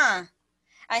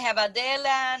 I have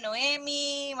Adela,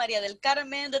 Noemi, Maria del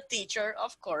Carmen, the teacher,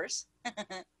 of course.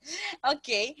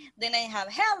 Okay, then I have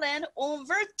Helen,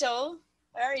 Humberto.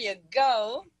 There you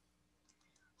go.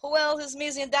 Who else is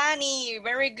missing? Danny,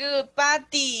 very good.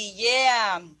 Patty,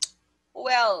 yeah. Who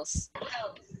else?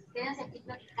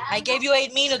 I gave you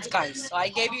 8 minutes, guys, so I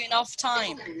gave you enough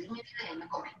time.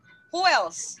 Who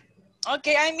else?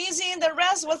 Okay, I'm missing the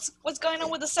rest. What's going on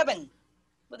with the 7?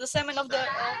 With the 7 of the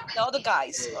other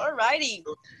guys. Alrighty.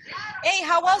 Hey,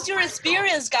 how was your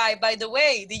experience, guy, by the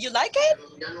way? Did you like it?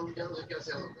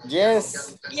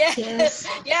 Yes. Yeah. Yes.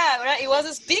 Yeah, right. It was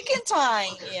a speaking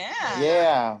time. Yeah.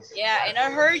 Yeah. Yeah, and I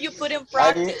heard you put in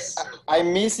practice.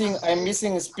 I'm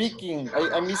missing speaking.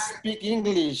 I miss speak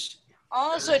English.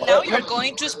 Oh, so now you're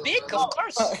going to speak, of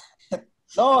course.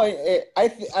 No, I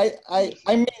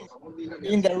mean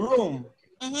in the room.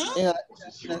 In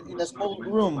a small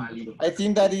room. I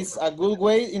think that is a good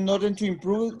way in order to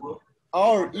improve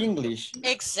our English.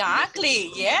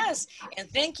 Exactly, yes. And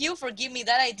thank you for giving me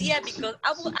that idea, because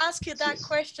I will ask you that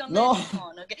question later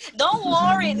on, okay? Don't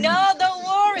worry, no, don't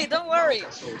worry.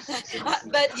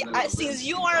 But since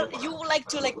you like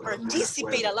to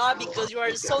participate a lot because you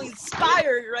are so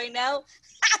inspired right now.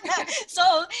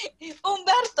 So,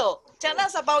 Humberto, tell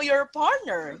us about your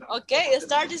partner, okay?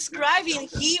 Start describing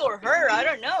he or her, I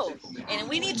don't know. And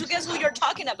we need to guess who you're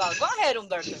talking about. Go ahead,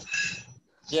 Humberto.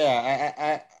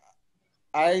 Yeah,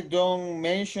 I don't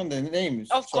mention the names.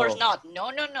 Of course not.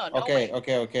 No.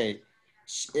 Okay.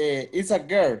 It's a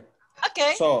girl.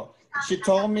 Okay. So, she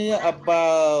told me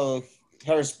about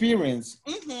her experience.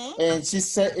 And she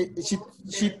said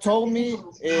she told me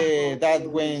that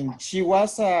when she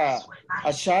was a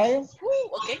child,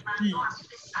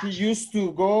 he used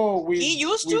to go with. He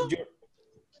used to?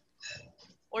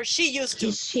 Or she used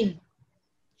to?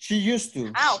 She used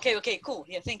to. Ah, okay, cool.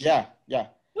 Yeah, thank you. Yeah.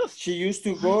 She used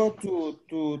to go to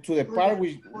the park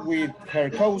with her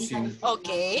cousin.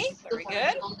 Okay, very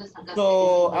good.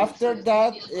 So after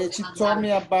that, she told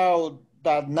me about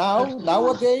that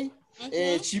nowadays.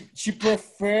 She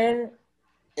prefer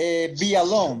be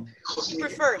alone. She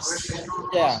prefers.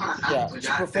 Yeah. She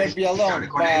prefer be alone,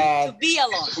 but to be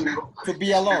alone. To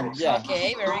be alone, yeah.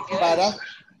 Okay, very good.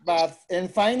 But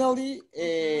finally,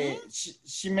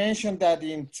 she mentioned that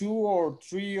in 2 or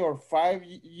 3 or 5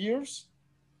 years,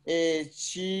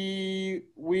 she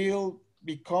will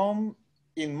become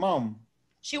a mom.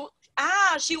 She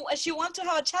wants to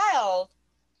have a child.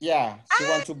 Yeah, she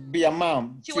wants to be a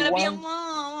mom. She wants to be a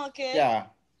mom, okay. Yeah.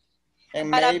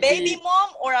 And but maybe, a baby mom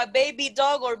or a baby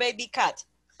dog or baby cat?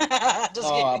 Just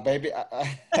kidding. A baby.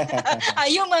 A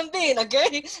human being,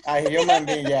 okay? A human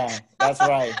being, yeah. That's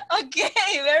right. Okay,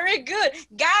 very good.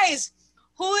 Guys,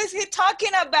 who is he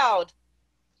talking about?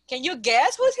 Can you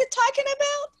guess who is he talking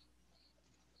about?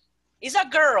 It's a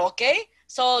girl, okay?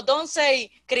 So don't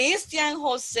say Christian,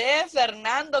 Jose,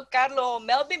 Fernando, Carlos, or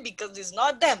Melvin, because it's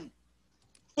not them.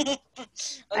 Okay.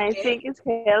 I think it's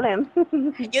Helen.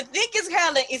 You think it's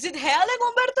Helen? Is it Helen,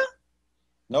 Humberto?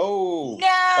 No.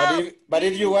 No. But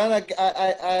if you want, I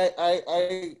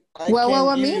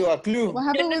can give you a clue. What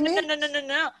happened with me?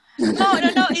 No.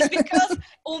 It's because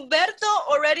Humberto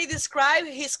already described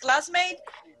his classmate,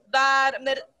 but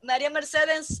Maria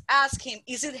Mercedes asked him,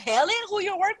 is it Helen who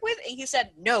you work with? And he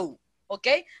said, no.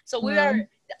 Okay? So we are,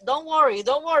 don't worry,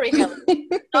 Helen.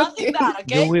 Nothing bad,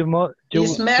 okay?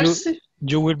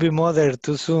 You will be mother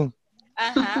too soon.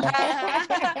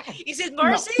 Is it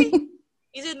Mercy? No.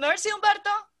 Is it Mercy,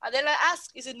 Humberto? Adela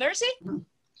asked, is it Mercy?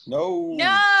 No.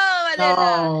 No,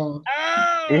 Adela. No.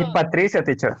 Oh. It's Patricia,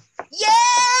 teacher.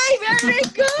 Yay! Very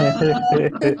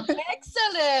good.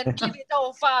 Excellent. Keep it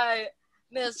on fire,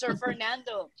 Mr.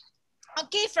 Fernando.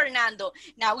 Okay, Fernando.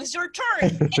 Now it's your turn.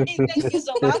 Thank you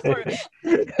so much for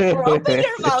opening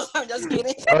your mouth. I'm just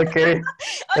kidding. Okay.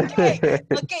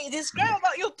 Okay. Describe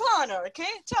about your partner.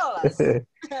 Okay, tell us.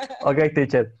 Okay,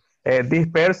 teacher. This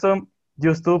person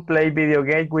used to play video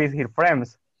games with his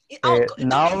friends.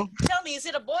 Now, tell me, is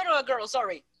it a boy or a girl?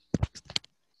 Sorry.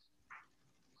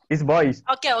 It's boys.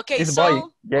 Okay. It's so, boy.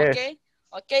 Yes.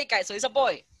 Okay, guys. So it's a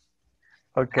boy.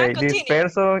 Okay, this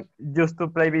person used to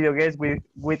play video games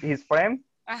with his friend.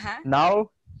 Now,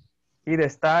 he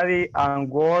studies and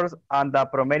works at the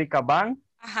Promerica Bank.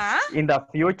 In the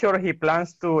future, he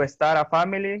plans to start a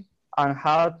family and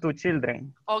have 2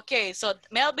 children. Okay, so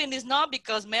Melvin is not,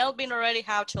 because Melvin already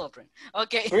have children.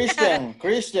 Okay. Christian.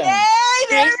 Yay,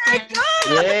 very good.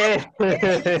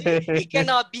 Yeah. He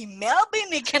cannot be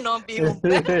Melvin. He cannot be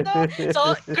Humberto.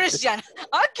 So Christian.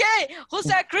 Okay, who's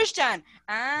that Christian?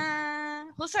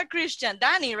 Who's that Christian?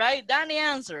 Danny, right? Danny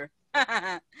answer.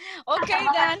 Okay,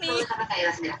 Danny.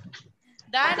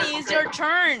 Danny, it's your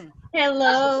turn.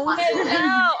 Hello.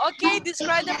 Hello. Okay,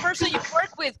 describe the person you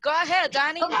work with. Go ahead,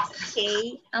 Danny.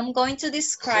 Okay, I'm going to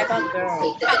describe a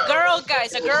girl. A girl,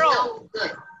 guys, a girl.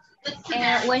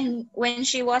 When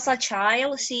she was a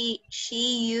child, she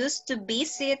used to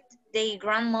visit the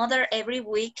grandmother every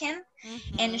weekend,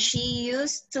 and she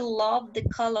used to love the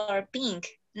color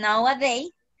pink.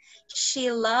 Nowadays,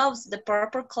 she loves the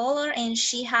purple color, and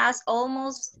she has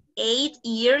almost 8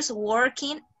 years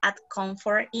working at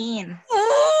Comfort Inn.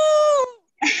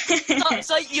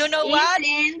 So you know what?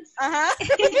 Yeah.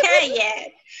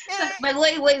 But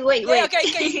wait. Yeah,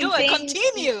 okay, do it.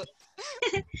 Continue.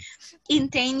 In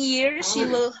 10 years, she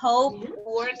will hope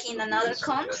work in another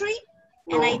country,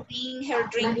 and I think her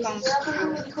dream comes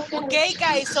true. Okay,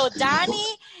 guys, so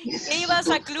Danny gave us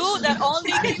a clue that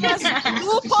only gives us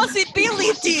 2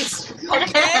 possibilities,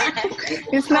 okay?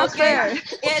 It's not fair.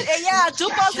 Yeah, 2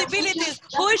 possibilities.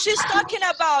 Who is she talking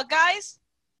about, guys?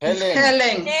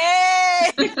 Helen.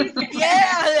 Hey!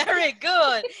 Yeah, very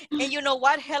good. And you know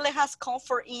what? Helen has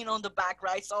Comfort Inn on the back,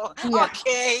 right? So, yeah.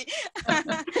 Okay.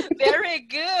 Very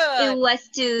good. It was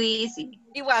too easy.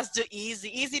 It was too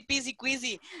easy. Easy peasy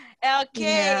queasy. Okay.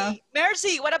 Yeah.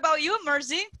 Mercy, what about you,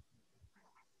 Mercy?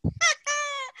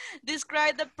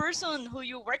 Describe the person who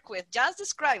you work with. Just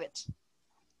describe it.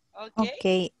 Okay.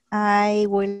 Okay. I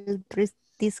will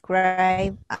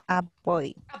describe a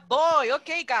boy. A boy.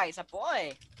 Okay, guys. A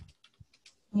boy.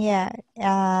 Yeah.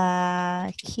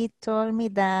 He told me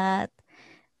that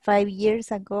 5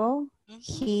 years ago,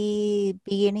 he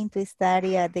beginning to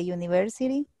study at the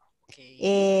university.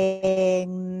 Okay.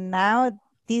 And now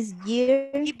this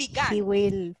year, he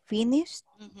will finish.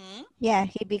 Yeah,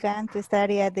 he began to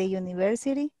study at the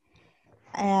university.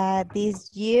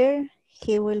 This year,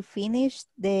 he will finish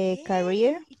the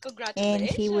career. And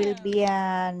he will be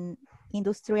an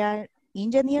industrial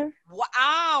engineer.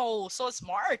 Wow, so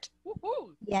smart.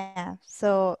 Yeah,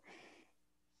 so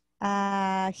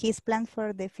his plans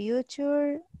for the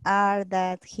future are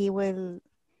that he would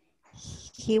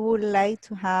like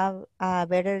to have a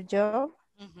better job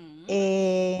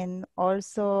and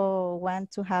also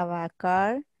want to have a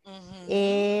car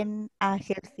and a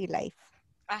healthy life.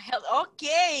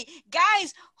 Okay,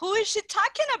 guys, who is she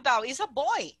talking about? It's a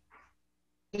boy.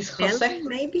 It's Jose,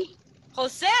 maybe.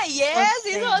 Jose, yes,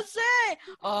 Jose. It's Jose.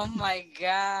 Oh my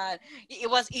God. It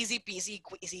was easy peasy,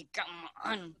 queasy. Come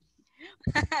on.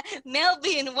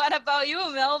 Melvin, what about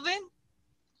you, Melvin?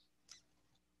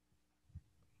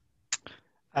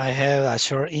 I have a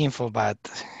short info, but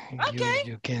okay.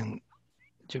 you can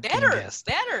guess.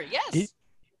 Better, yes.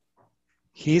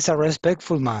 He's a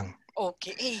respectful man.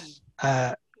 Okay.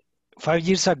 5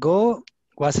 years ago,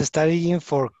 was studying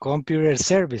for computer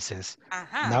services.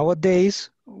 Nowadays,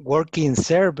 working in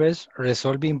service,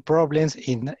 resolving problems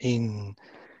in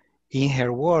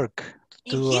her work.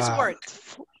 In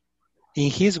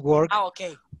his work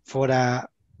okay. for an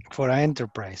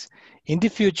enterprise. In the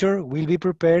future, will be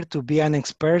prepared to be an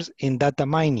expert in data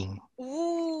mining.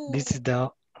 Ooh. This is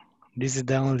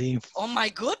the only info. Oh my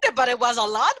goodness, but it was a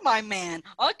lot, my man.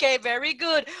 Okay, very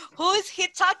good. Who is he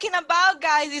talking about,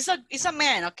 guys? It's a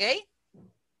man, okay?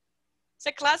 It's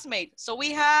a classmate. So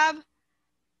we have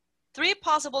 3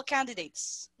 possible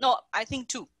candidates. No, I think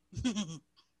 2.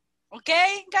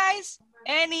 Okay, guys?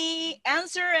 Any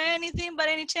answer, anything, by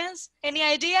any chance? Any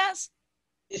ideas?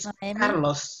 It's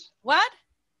Carlos. What?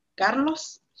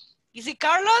 Carlos. Is it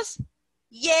Carlos?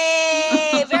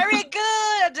 Yay! Very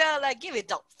good, Adela. Give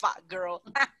it up, fat girl.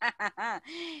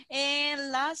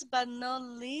 And last but not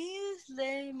least,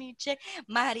 let me check.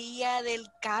 María del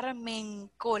Carmen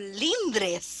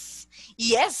Colindres.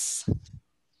 Yes.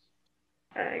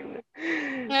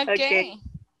 Okay.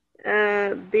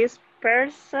 This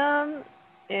person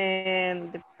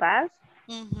in the past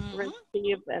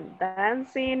received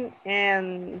dancing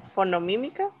and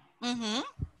phonomimica.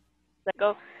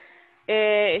 So,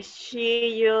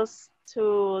 she used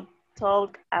to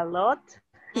talk a lot.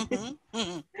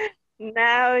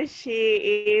 Now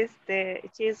she's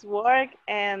work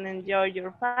and enjoy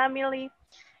your family.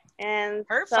 And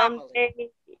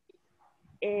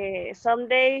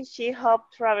someday she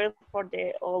hope travel for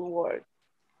the old world.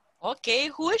 Okay,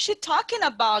 who is she talking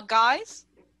about, guys?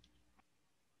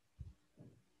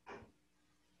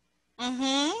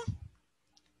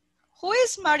 Who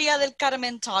is María del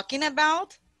Carmen talking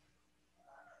about?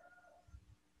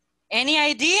 Any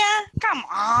idea? Come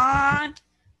on.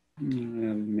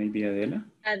 Maybe Adela.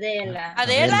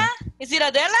 Adela? Is it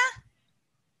Adela?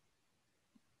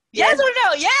 Yes or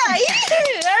no? Yeah,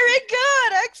 very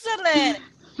good. Excellent.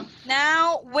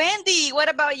 Now, Wendy, what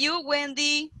about you,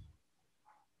 Wendy?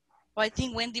 Well, I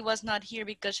think Wendy was not here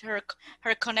because her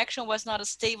connection was not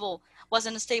stable.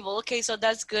 Okay, so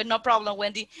that's good. No problem,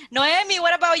 Wendy. Noemi,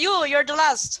 what about you? You're the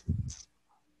last.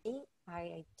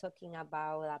 I talking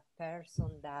about a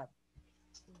person that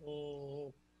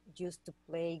used to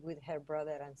play with her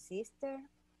brother and sister,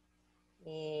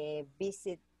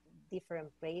 visit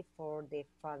different place for the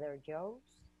father jobs,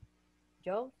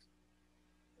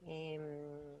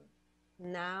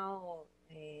 now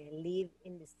live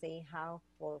in the same house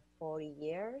for 40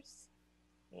 years,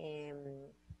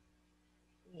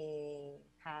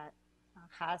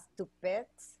 has 2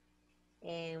 pets,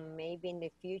 and maybe in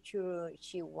the future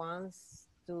she wants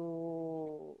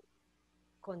to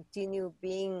continue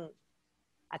being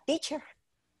a teacher.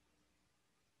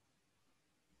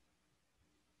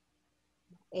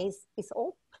 It's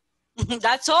all.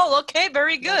 That's all. Okay,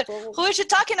 very good. Who is she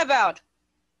talking about?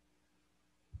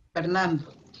 Fernando.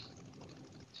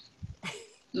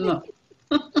 No.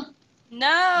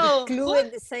 No. The clue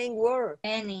is the same word.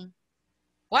 Any.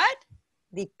 What?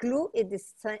 The clue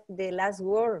is the last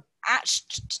word.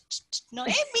 No,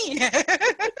 Amy.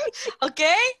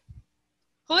 Okay.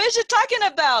 Who is she talking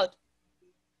about?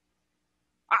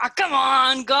 Come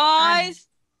on, guys.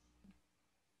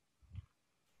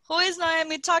 Who is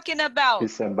Noemi talking about?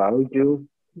 It's about you.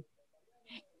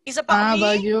 It's about me?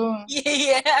 About you.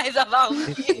 Yeah, it's about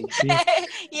me.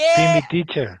 Yeah. Be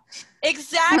teacher.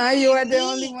 Exactly. You are the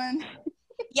only one.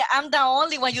 Yeah, I'm the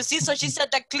only one. You see, so she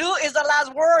said the clue is the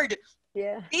last word.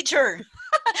 Yeah. Teacher.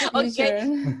 Okay.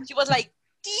 She was like,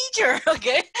 teacher.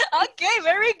 Okay. Okay,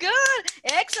 very good.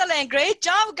 Excellent. Great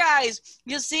job, guys.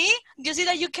 You see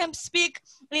that you can speak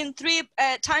in 3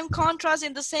 time contrasts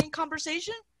in the same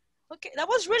conversation? Okay, that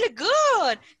was really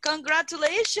good.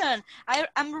 Congratulations.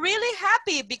 I'm really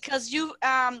happy because you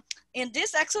in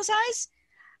this exercise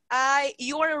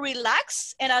you are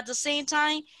relaxed, and at the same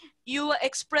time you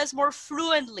express more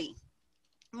fluently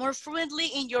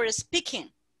in your speaking.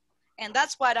 And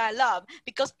that's what I love,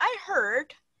 because I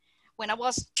heard when I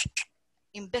was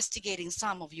investigating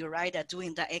some of you, right, at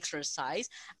doing the exercise,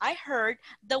 I heard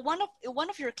that one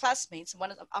of your classmates,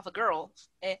 one of a girl,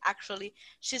 actually,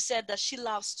 she said that she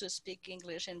loves to speak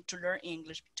English and to learn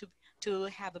English to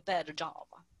have a better job.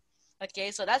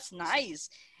 Okay, so that's nice.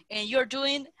 And you're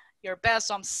doing your best.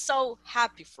 So I'm so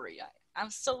happy for you. I'm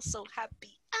so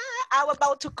happy. I'm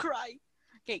about to cry.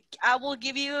 Okay, I will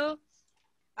give you,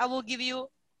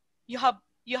 you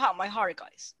have my heart,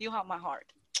 guys. You have my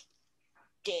heart.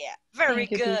 Yeah, very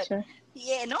good. Teacher.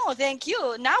 Yeah, no, thank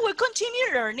you. Now we'll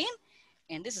continue learning,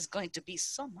 and this is going to be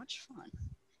so much fun.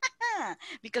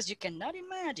 Because you cannot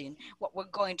imagine what we're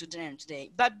going to learn today.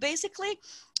 But basically,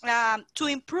 to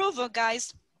improve,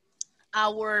 guys,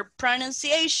 our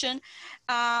pronunciation,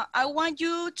 I want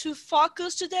you to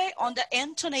focus today on the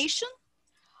intonation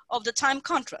of the time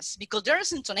contrast, because there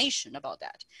is intonation about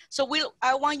that. So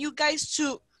I want you guys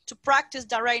to practice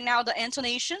that right now, the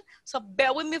intonation. So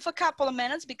bear with me for a couple of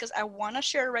minutes, because I want to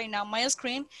share right now my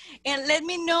screen, and let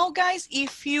me know, guys,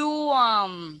 if you're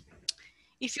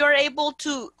able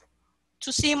to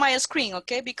see my screen,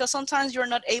 okay? Because sometimes you're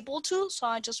not able to, so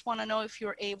I just want to know if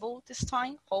you're able this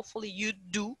time. Hopefully you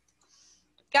do.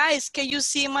 Guys, can you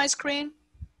see my screen?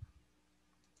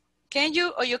 Can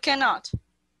you, or you cannot?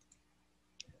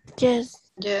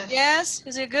 Yes. Yes. Yes?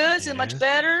 Is it good? Is it much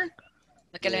better?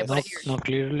 Okay, let me put it here. Not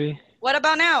clearly. What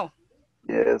about now?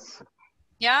 Yes.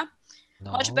 Yeah?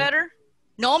 No. Much better?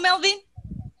 No, Melvin?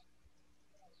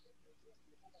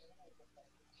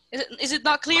 Is it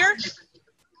not clear?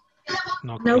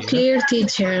 No clear,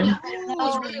 teacher.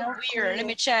 Oh, it's really weird. Let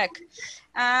me check.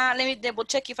 Let me double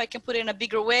check if I can put it in a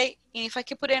bigger way. And if I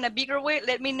can put it in a bigger way,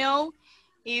 let me know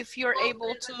if you're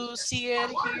able to see it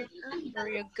here. There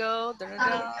you go.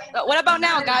 What about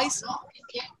now, guys?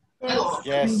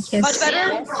 Yes. Much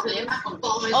better?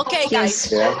 Okay,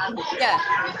 guys. Yeah.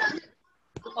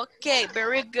 Okay,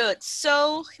 very good.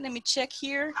 So let me check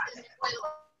here.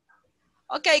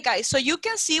 Okay, guys, so you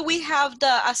can see we have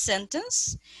a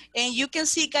sentence, and you can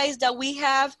see, guys, that we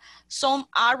have some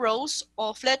arrows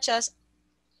or flechas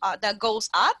that goes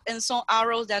up and some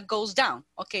arrows that goes down.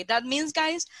 Okay, that means,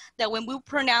 guys, that when we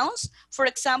pronounce, for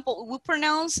example, we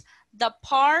pronounce the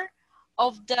part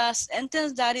of the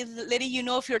sentence that is letting you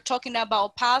know if you're talking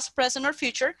about past, present, or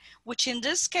future, which in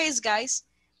this case, guys,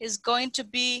 is going to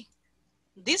be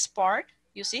this part,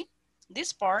 you see,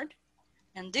 this part,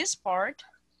 and this part,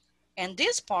 and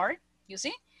this part, you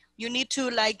see, you need to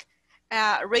like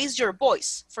raise your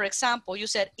voice. For example, you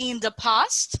said in the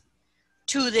past,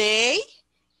 today,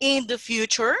 in the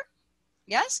future.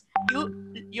 Yes,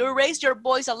 you raise your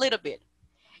voice a little bit,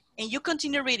 and you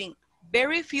continue reading.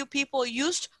 Very few people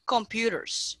used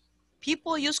computers.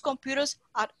 People use computers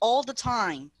at all the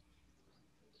time.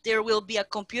 There will be a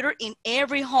computer in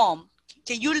every home.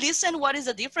 Can you listen what is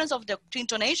the difference of the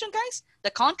intonation, guys? The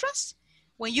contrast?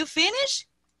 When you finish,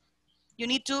 you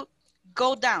need to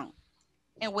go down.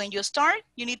 And when you start,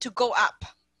 you need to go up.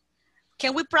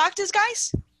 Can we practice,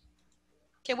 guys?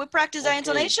 Can we practice the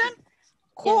intonation?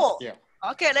 Cool. Yeah.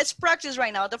 Okay, let's practice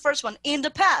right now. The first one, in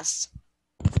the past.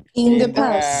 In the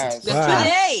past.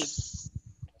 Today.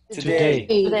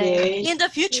 Today. In the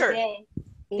future.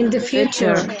 In the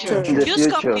future. Use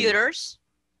computers.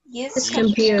 Use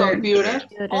computer.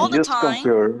 All the Use time.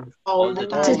 computer. All the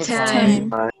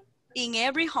time. In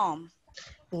every home.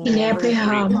 In every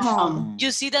home. You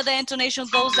see that the intonation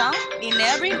goes down? In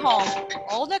every home.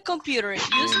 All the computers.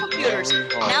 Use computers.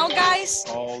 Now, guys,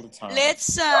 All the time.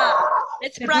 let's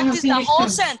practice the whole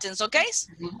sentence, okay?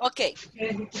 Okay.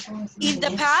 In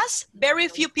the past, very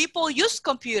few people used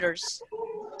computers.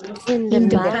 In the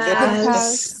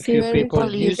past, Few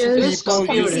people use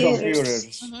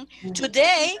computers.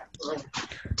 Today,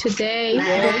 Today,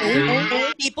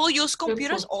 people use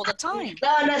computers all the time.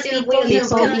 people use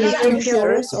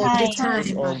computers all the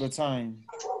All time. the time.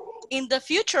 In the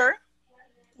future,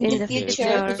 In the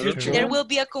future, there will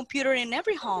be a computer in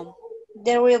every home.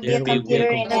 There will be a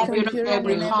computer in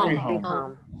Every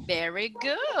home. Very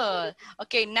good.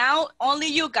 Okay, now only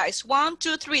you guys. 1,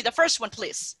 2, 3. The first one,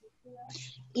 please.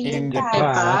 In the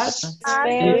past,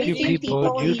 very few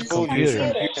people use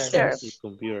computers.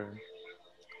 Computer.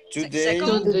 Today.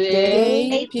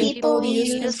 Today, people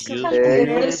use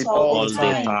computers all the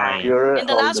time. And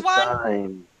the last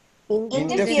one? In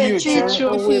the future,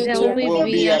 there will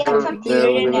be a computer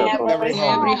in every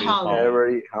home.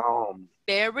 Every home.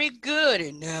 Very good.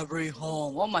 In every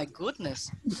home. Oh my goodness.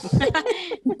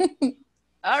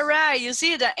 All right, you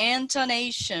see the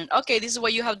intonation. Okay, this is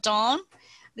what you have done.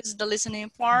 This is the listening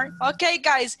part. Okay,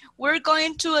 guys, we're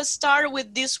going to start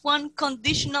with this one,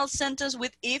 conditional sentence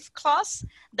with if clause.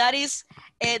 That is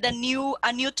a new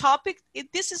topic.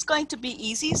 This is going to be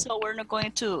easy, so we're not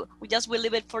going to, we'll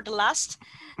leave it for the last.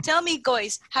 Tell me,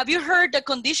 guys, have you heard the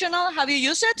conditional? Have you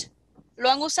used it? ¿Lo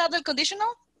han usado el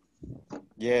conditional?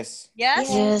 Yes. Yes?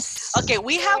 Yes. Okay,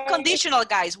 we have conditional,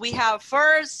 guys. We have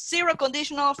first, zero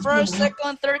conditional, first,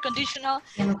 second, third conditional.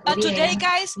 But today,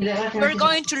 guys, we're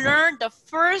going to learn the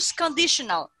first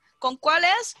conditional. ¿Con cuál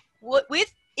es?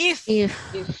 With if.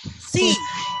 Si.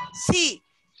 Si.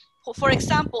 For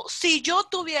example, si yo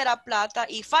tuviera plata,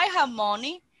 if I have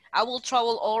money, I will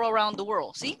travel all around the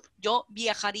world. ¿Sí? Yo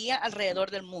viajaría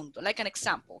alrededor del mundo. Like an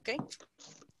example, okay?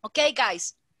 Okay,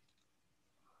 guys.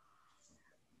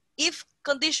 If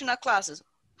conditional clauses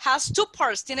has two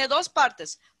parts, tiene dos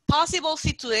partes. Possible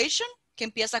situation, que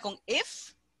empieza con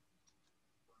if,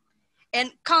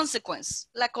 and consequence,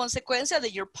 la consecuencia de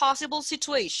your possible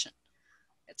situation.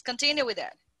 Let's continue with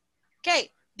that. Okay,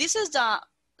 this is the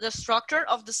structure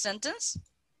of the sentence.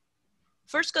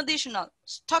 First conditional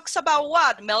talks about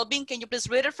what? Melvin, can you please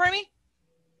read it for me?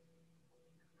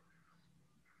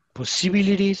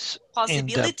 Possibilities in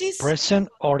the present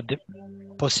or the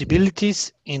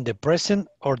possibilities in the present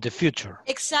or the future.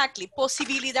 Exactly.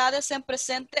 Posibilidades en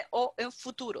presente o en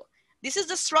futuro. This is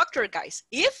the structure, guys.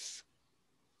 If,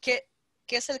 ¿qué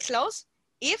es el clause?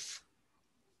 If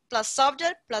plus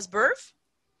subject plus verb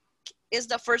is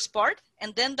the first part,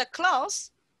 and then the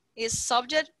clause is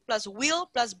subject plus will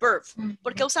plus verb.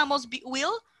 ¿Por qué usamos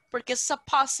will? Porque es a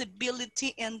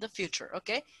possibility in the future,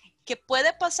 okay? Que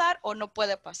puede pasar o no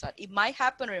puede pasar. It might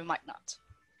happen or it might not,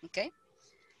 okay?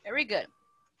 Very good.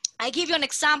 I give you an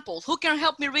example. Who can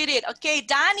help me read it? Okay,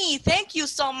 Danny, thank you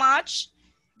so much.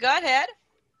 Go ahead.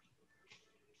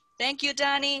 Thank you,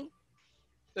 Danny.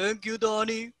 Thank you,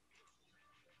 Danny.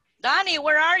 Danny,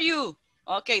 where are you?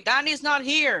 Okay, Danny's not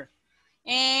here.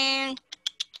 And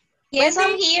yes,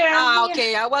 Wendy? I'm here.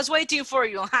 Okay, I was waiting for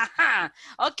you.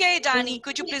 Okay, Danny,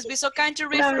 could you please be so kind to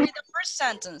read for me the first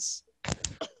sentence?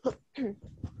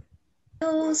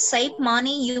 To save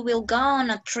money, you will go on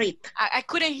a trip. I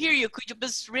couldn't hear you. Could you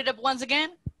please read it once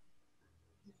again?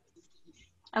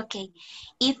 Okay.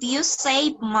 If you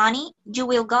save money, you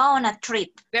will go on a trip.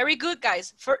 Very good,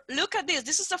 guys. Look at this.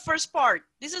 This is the first part.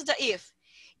 This is the if.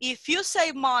 If you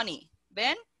save money,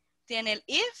 ¿ven? Tiene el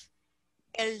if,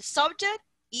 el subject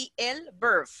y el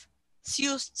verb. Si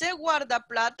usted guarda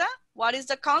plata, what is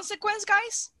the consequence,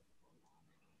 guys?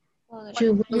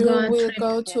 You will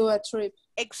go to a trip.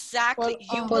 Exactly.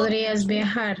 Podrías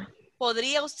viajar.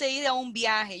 Podría usted ir a un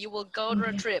viaje. You will go to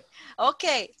a trip.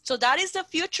 Okay, so that is the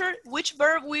future. Which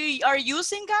verb we are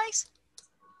using, guys?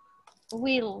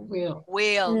 Will. Will.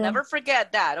 Yeah. Never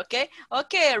forget that, okay?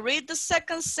 Okay, read the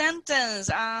second sentence.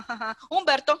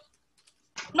 Humberto.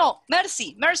 No,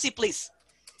 Mercy, please.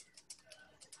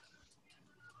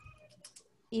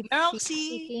 If Mercy.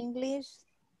 she speaks English,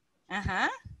 uh-huh.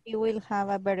 She will have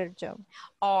a better job.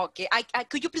 Okay,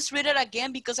 could you please read it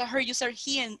again because I heard you said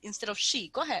he instead of she.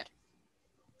 Go ahead.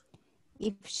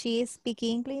 If she speaks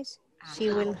English, she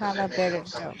will have a better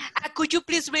job. Could you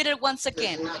please read it once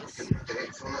again?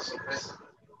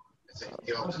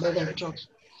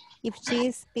 If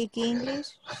she speaks English,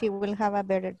 she will have a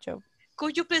better job.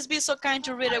 Could you please be so kind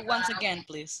to read it once again,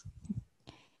 please?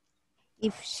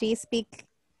 If she speaks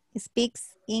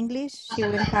English, she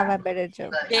will have a better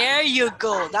job. There you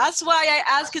go. That's why I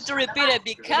asked you to repeat it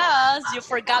because you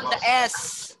forgot the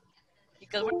S.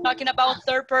 Because we're talking about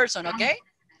third person, okay?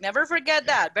 Never forget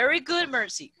that. Very good,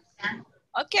 Mercy.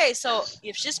 Okay, so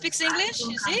if she speaks English,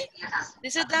 you see,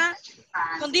 this is the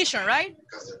condition, right?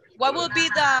 What will be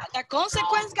the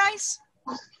consequence, guys?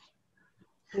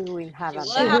 She will have a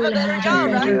better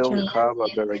job, right? She will have a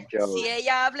better job. Si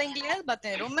ella habla inglés, va a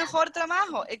tener un mejor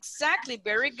trabajo. Exactly,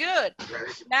 very good.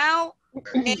 Now,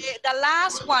 the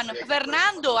last one,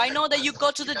 Fernando, I know that you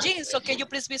go to the gym, so can you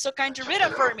please be so kind to read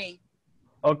it for me?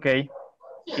 Okay.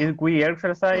 If we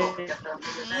exercise,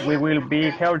 we will be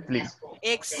healthy.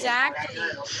 Exactly.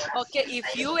 Okay,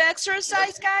 if you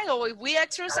exercise, guys, or if we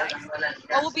exercise,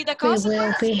 what will be the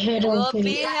consequence? We will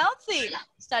be healthy.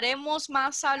 Estaremos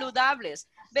más saludables.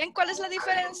 ¿Ven cuál es la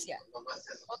diferencia?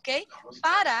 Ok,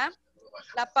 para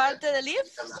la parte del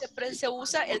if se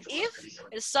usa el if,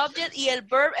 el subject y el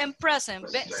verb in present.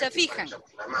 ¿Se fijan?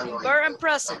 Verb in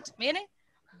present, miren,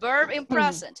 verb in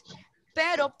present.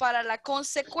 Pero para la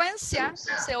consecuencia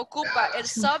se ocupa el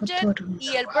subject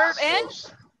y el verb en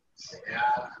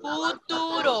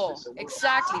futuro.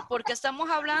 Exactly, porque estamos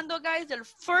hablando, guys, del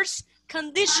first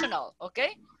conditional, ¿ok?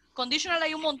 Conditional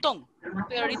hay un montón,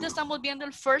 pero ahorita estamos viendo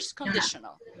el first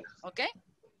conditional, ¿ok?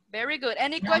 Very good.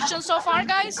 Any questions so far,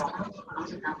 guys?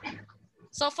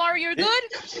 So far, you're good?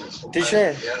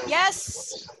 Teacher.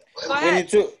 Yes. Go ahead.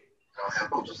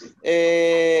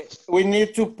 We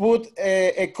need to put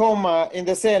a comma in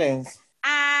the sentence.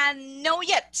 No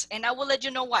yet, and I will let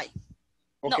you know why.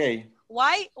 Okay. No.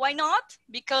 Why? Why not?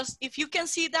 Because if you can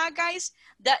see that, guys,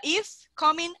 the if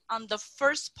coming on the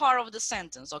first part of the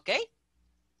sentence, okay?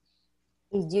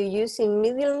 If you use in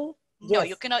middle, no, yes.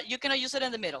 you cannot use it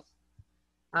in the middle.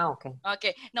 Ah, okay.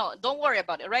 Okay, no, don't worry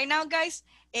about it. Right now, guys,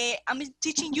 I'm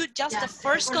teaching you just the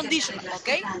first conditional,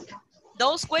 okay?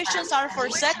 Those questions are for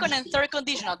second and third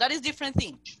conditional. That is different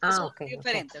thing. Ah, okay,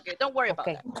 okay. Don't worry about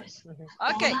that.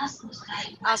 Okay.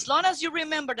 As long as you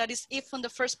remember that is if on the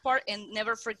first part and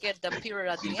never forget the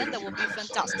period at the end, that will be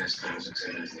fantastic.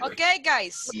 Okay,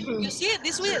 guys. You see,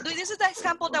 this is the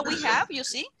example that we have, you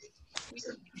see?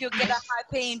 If you get a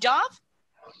high-paying job,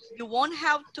 you won't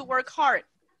have to work hard.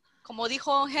 Como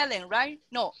dijo Helen, right?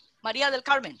 No, Maria del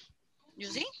Carmen. You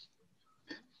see?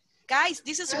 Guys,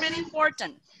 this is really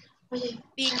important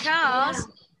because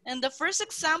in the first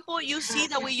example, you see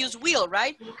that we use will,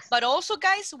 right? But also,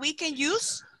 guys, we can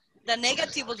use the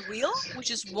negative of will,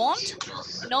 which is won't,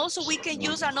 and also we can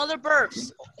use another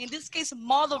verbs. In this case,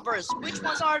 modal verbs. Which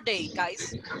ones are they,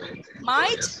 guys?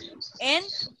 Might and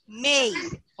may,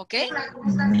 okay?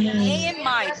 May and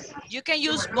might. You can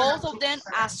use both of them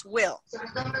as well.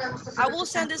 I will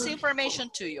send this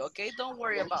information to you, okay? Don't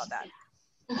worry about that.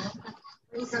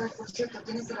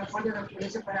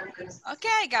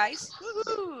 Okay, guys.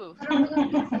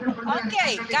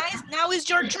 Okay, guys, now is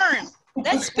your turn.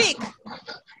 Let's speak.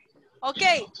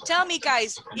 Okay, tell me,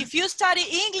 guys, if you study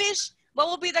English, what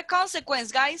will be the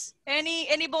consequence, guys?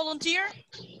 Any volunteer?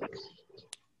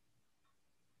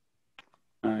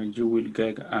 You will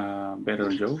get a better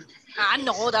job.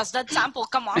 No, that's the sample.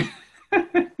 Come on.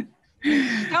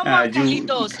 Come on,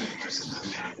 Carlitos.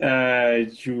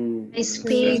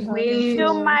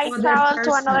 You might travel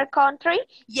to another country.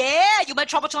 Yeah, you might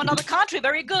travel to another country.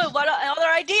 Very good. What another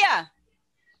idea?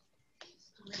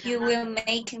 You will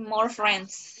make more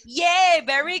friends. Yeah,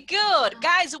 very good.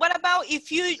 Guys, what about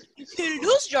if you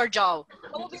lose your job?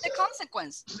 What will be the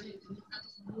consequence?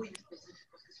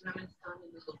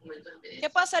 ¿Qué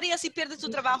pasaría si pierdes tu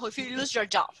trabajo if you lose your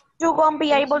job? You won't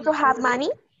be able to have money.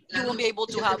 You won't be able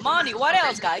to have money. What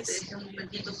else, guys?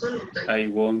 I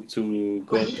want to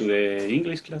go to the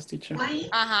English class, teacher.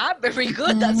 Very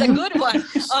good. That's a good one.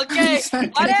 Okay,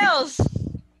 what else?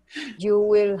 You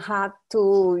will have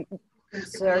to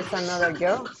search another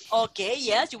job. Okay,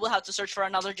 yes, you will have to search for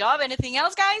another job. Anything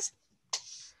else, guys?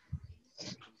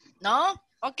 No?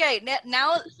 Okay,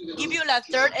 now give you a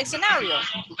third scenario.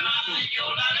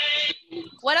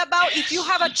 What about if you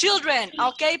have a children?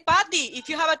 Okay, Patty, if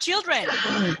you have a children.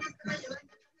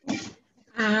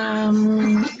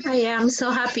 I am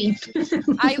so happy.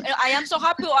 I am so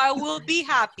happy, or I will be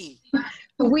happy.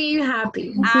 We're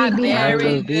happy.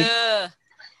 Very good.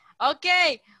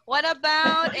 Okay, what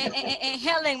about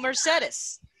Helen,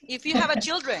 Mercedes? If you have a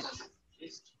children.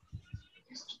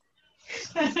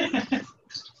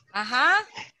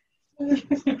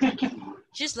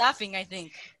 She's laughing, I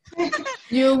think.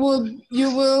 You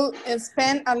will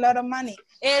spend a lot of money.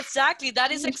 Exactly,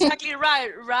 that is exactly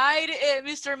right. Right,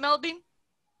 Mr. Melvin?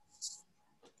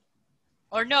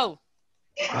 Or no?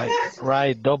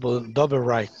 Right, double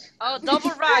right. Oh,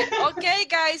 double right. Okay,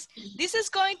 guys, this is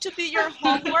going to be your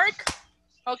homework.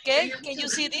 Okay, can you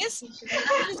see this?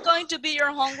 This is going to be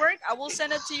your homework. I will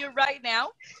send it to you right now.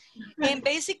 And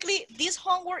basically, this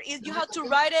homework is you have to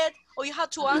write it or you have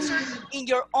to answer in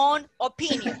your own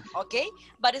opinion, okay?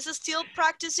 But it's still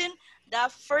practicing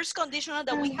that first conditional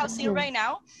that we have seen right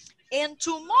now. And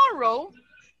tomorrow,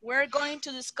 we're going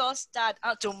to discuss that.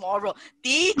 Tomorrow,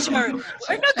 teacher,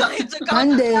 we're not going to go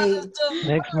Monday.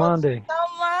 Next Monday.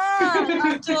 Come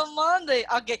on, until Monday.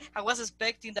 Okay, I was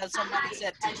expecting that somebody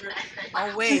said, teacher,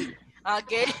 no way.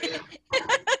 Okay,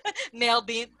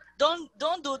 Melvin,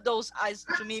 don't do those eyes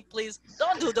to me, please.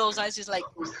 Don't do those eyes. It's like,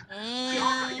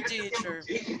 teacher.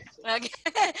 Okay,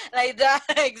 like that,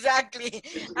 exactly.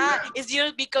 It's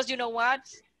just because you know what?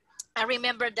 I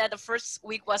remember that the first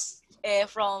week was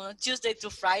from Tuesday to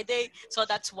Friday, so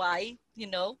that's why, you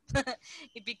know,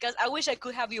 because I wish I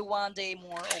could have you one day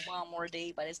more or one more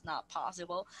day, but it's not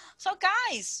possible. So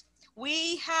guys,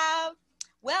 we have,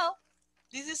 well,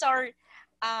 this is our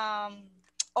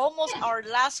almost our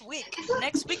last week.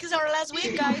 Next week is our last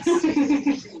week, guys.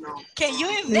 Can you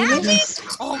imagine?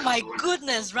 Oh my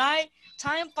goodness, right?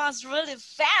 Time passed really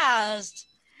fast.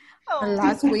 The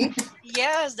last week?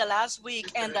 Yes, the last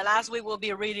week. And the last week will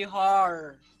be really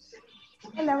hard.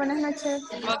 Hola, buenas noches.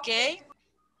 Okay.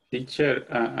 Teacher.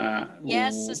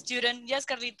 Yes, student. Yes,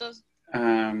 Carlitos.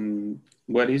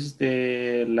 What is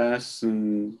the last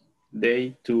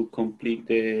day to complete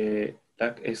the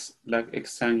LAC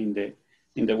exam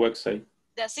in the website?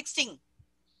 The 16.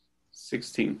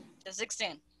 16. The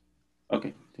 16.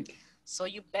 Okay, thank you. So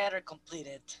you better complete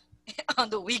it on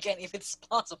the weekend if it's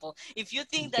possible. If you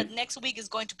think that next week is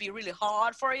going to be really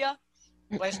hard for you,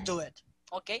 let's do it.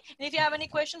 Okay. And if you have any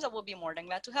questions, I will be more than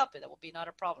glad to help you. That will be not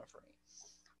a problem for me.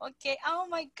 Okay. Oh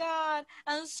my God.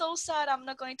 I'm so sad I'm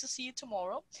not going to see you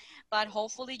tomorrow, but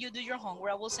hopefully you do your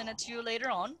homework. I will send it to you later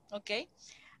on. Okay.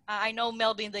 I know,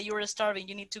 Melvin, that you're starving.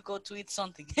 You need to go to eat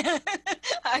something.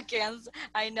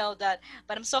 I know that,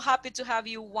 but I'm so happy to have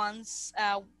you one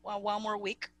more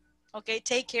week. Okay.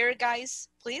 Take care, guys,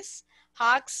 please.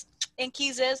 Hugs and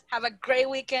kisses. Have a great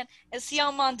weekend and see you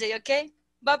on Monday. Okay.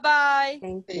 Bye-bye.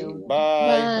 Thank you.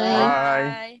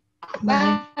 Bye.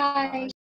 Bye. Bye.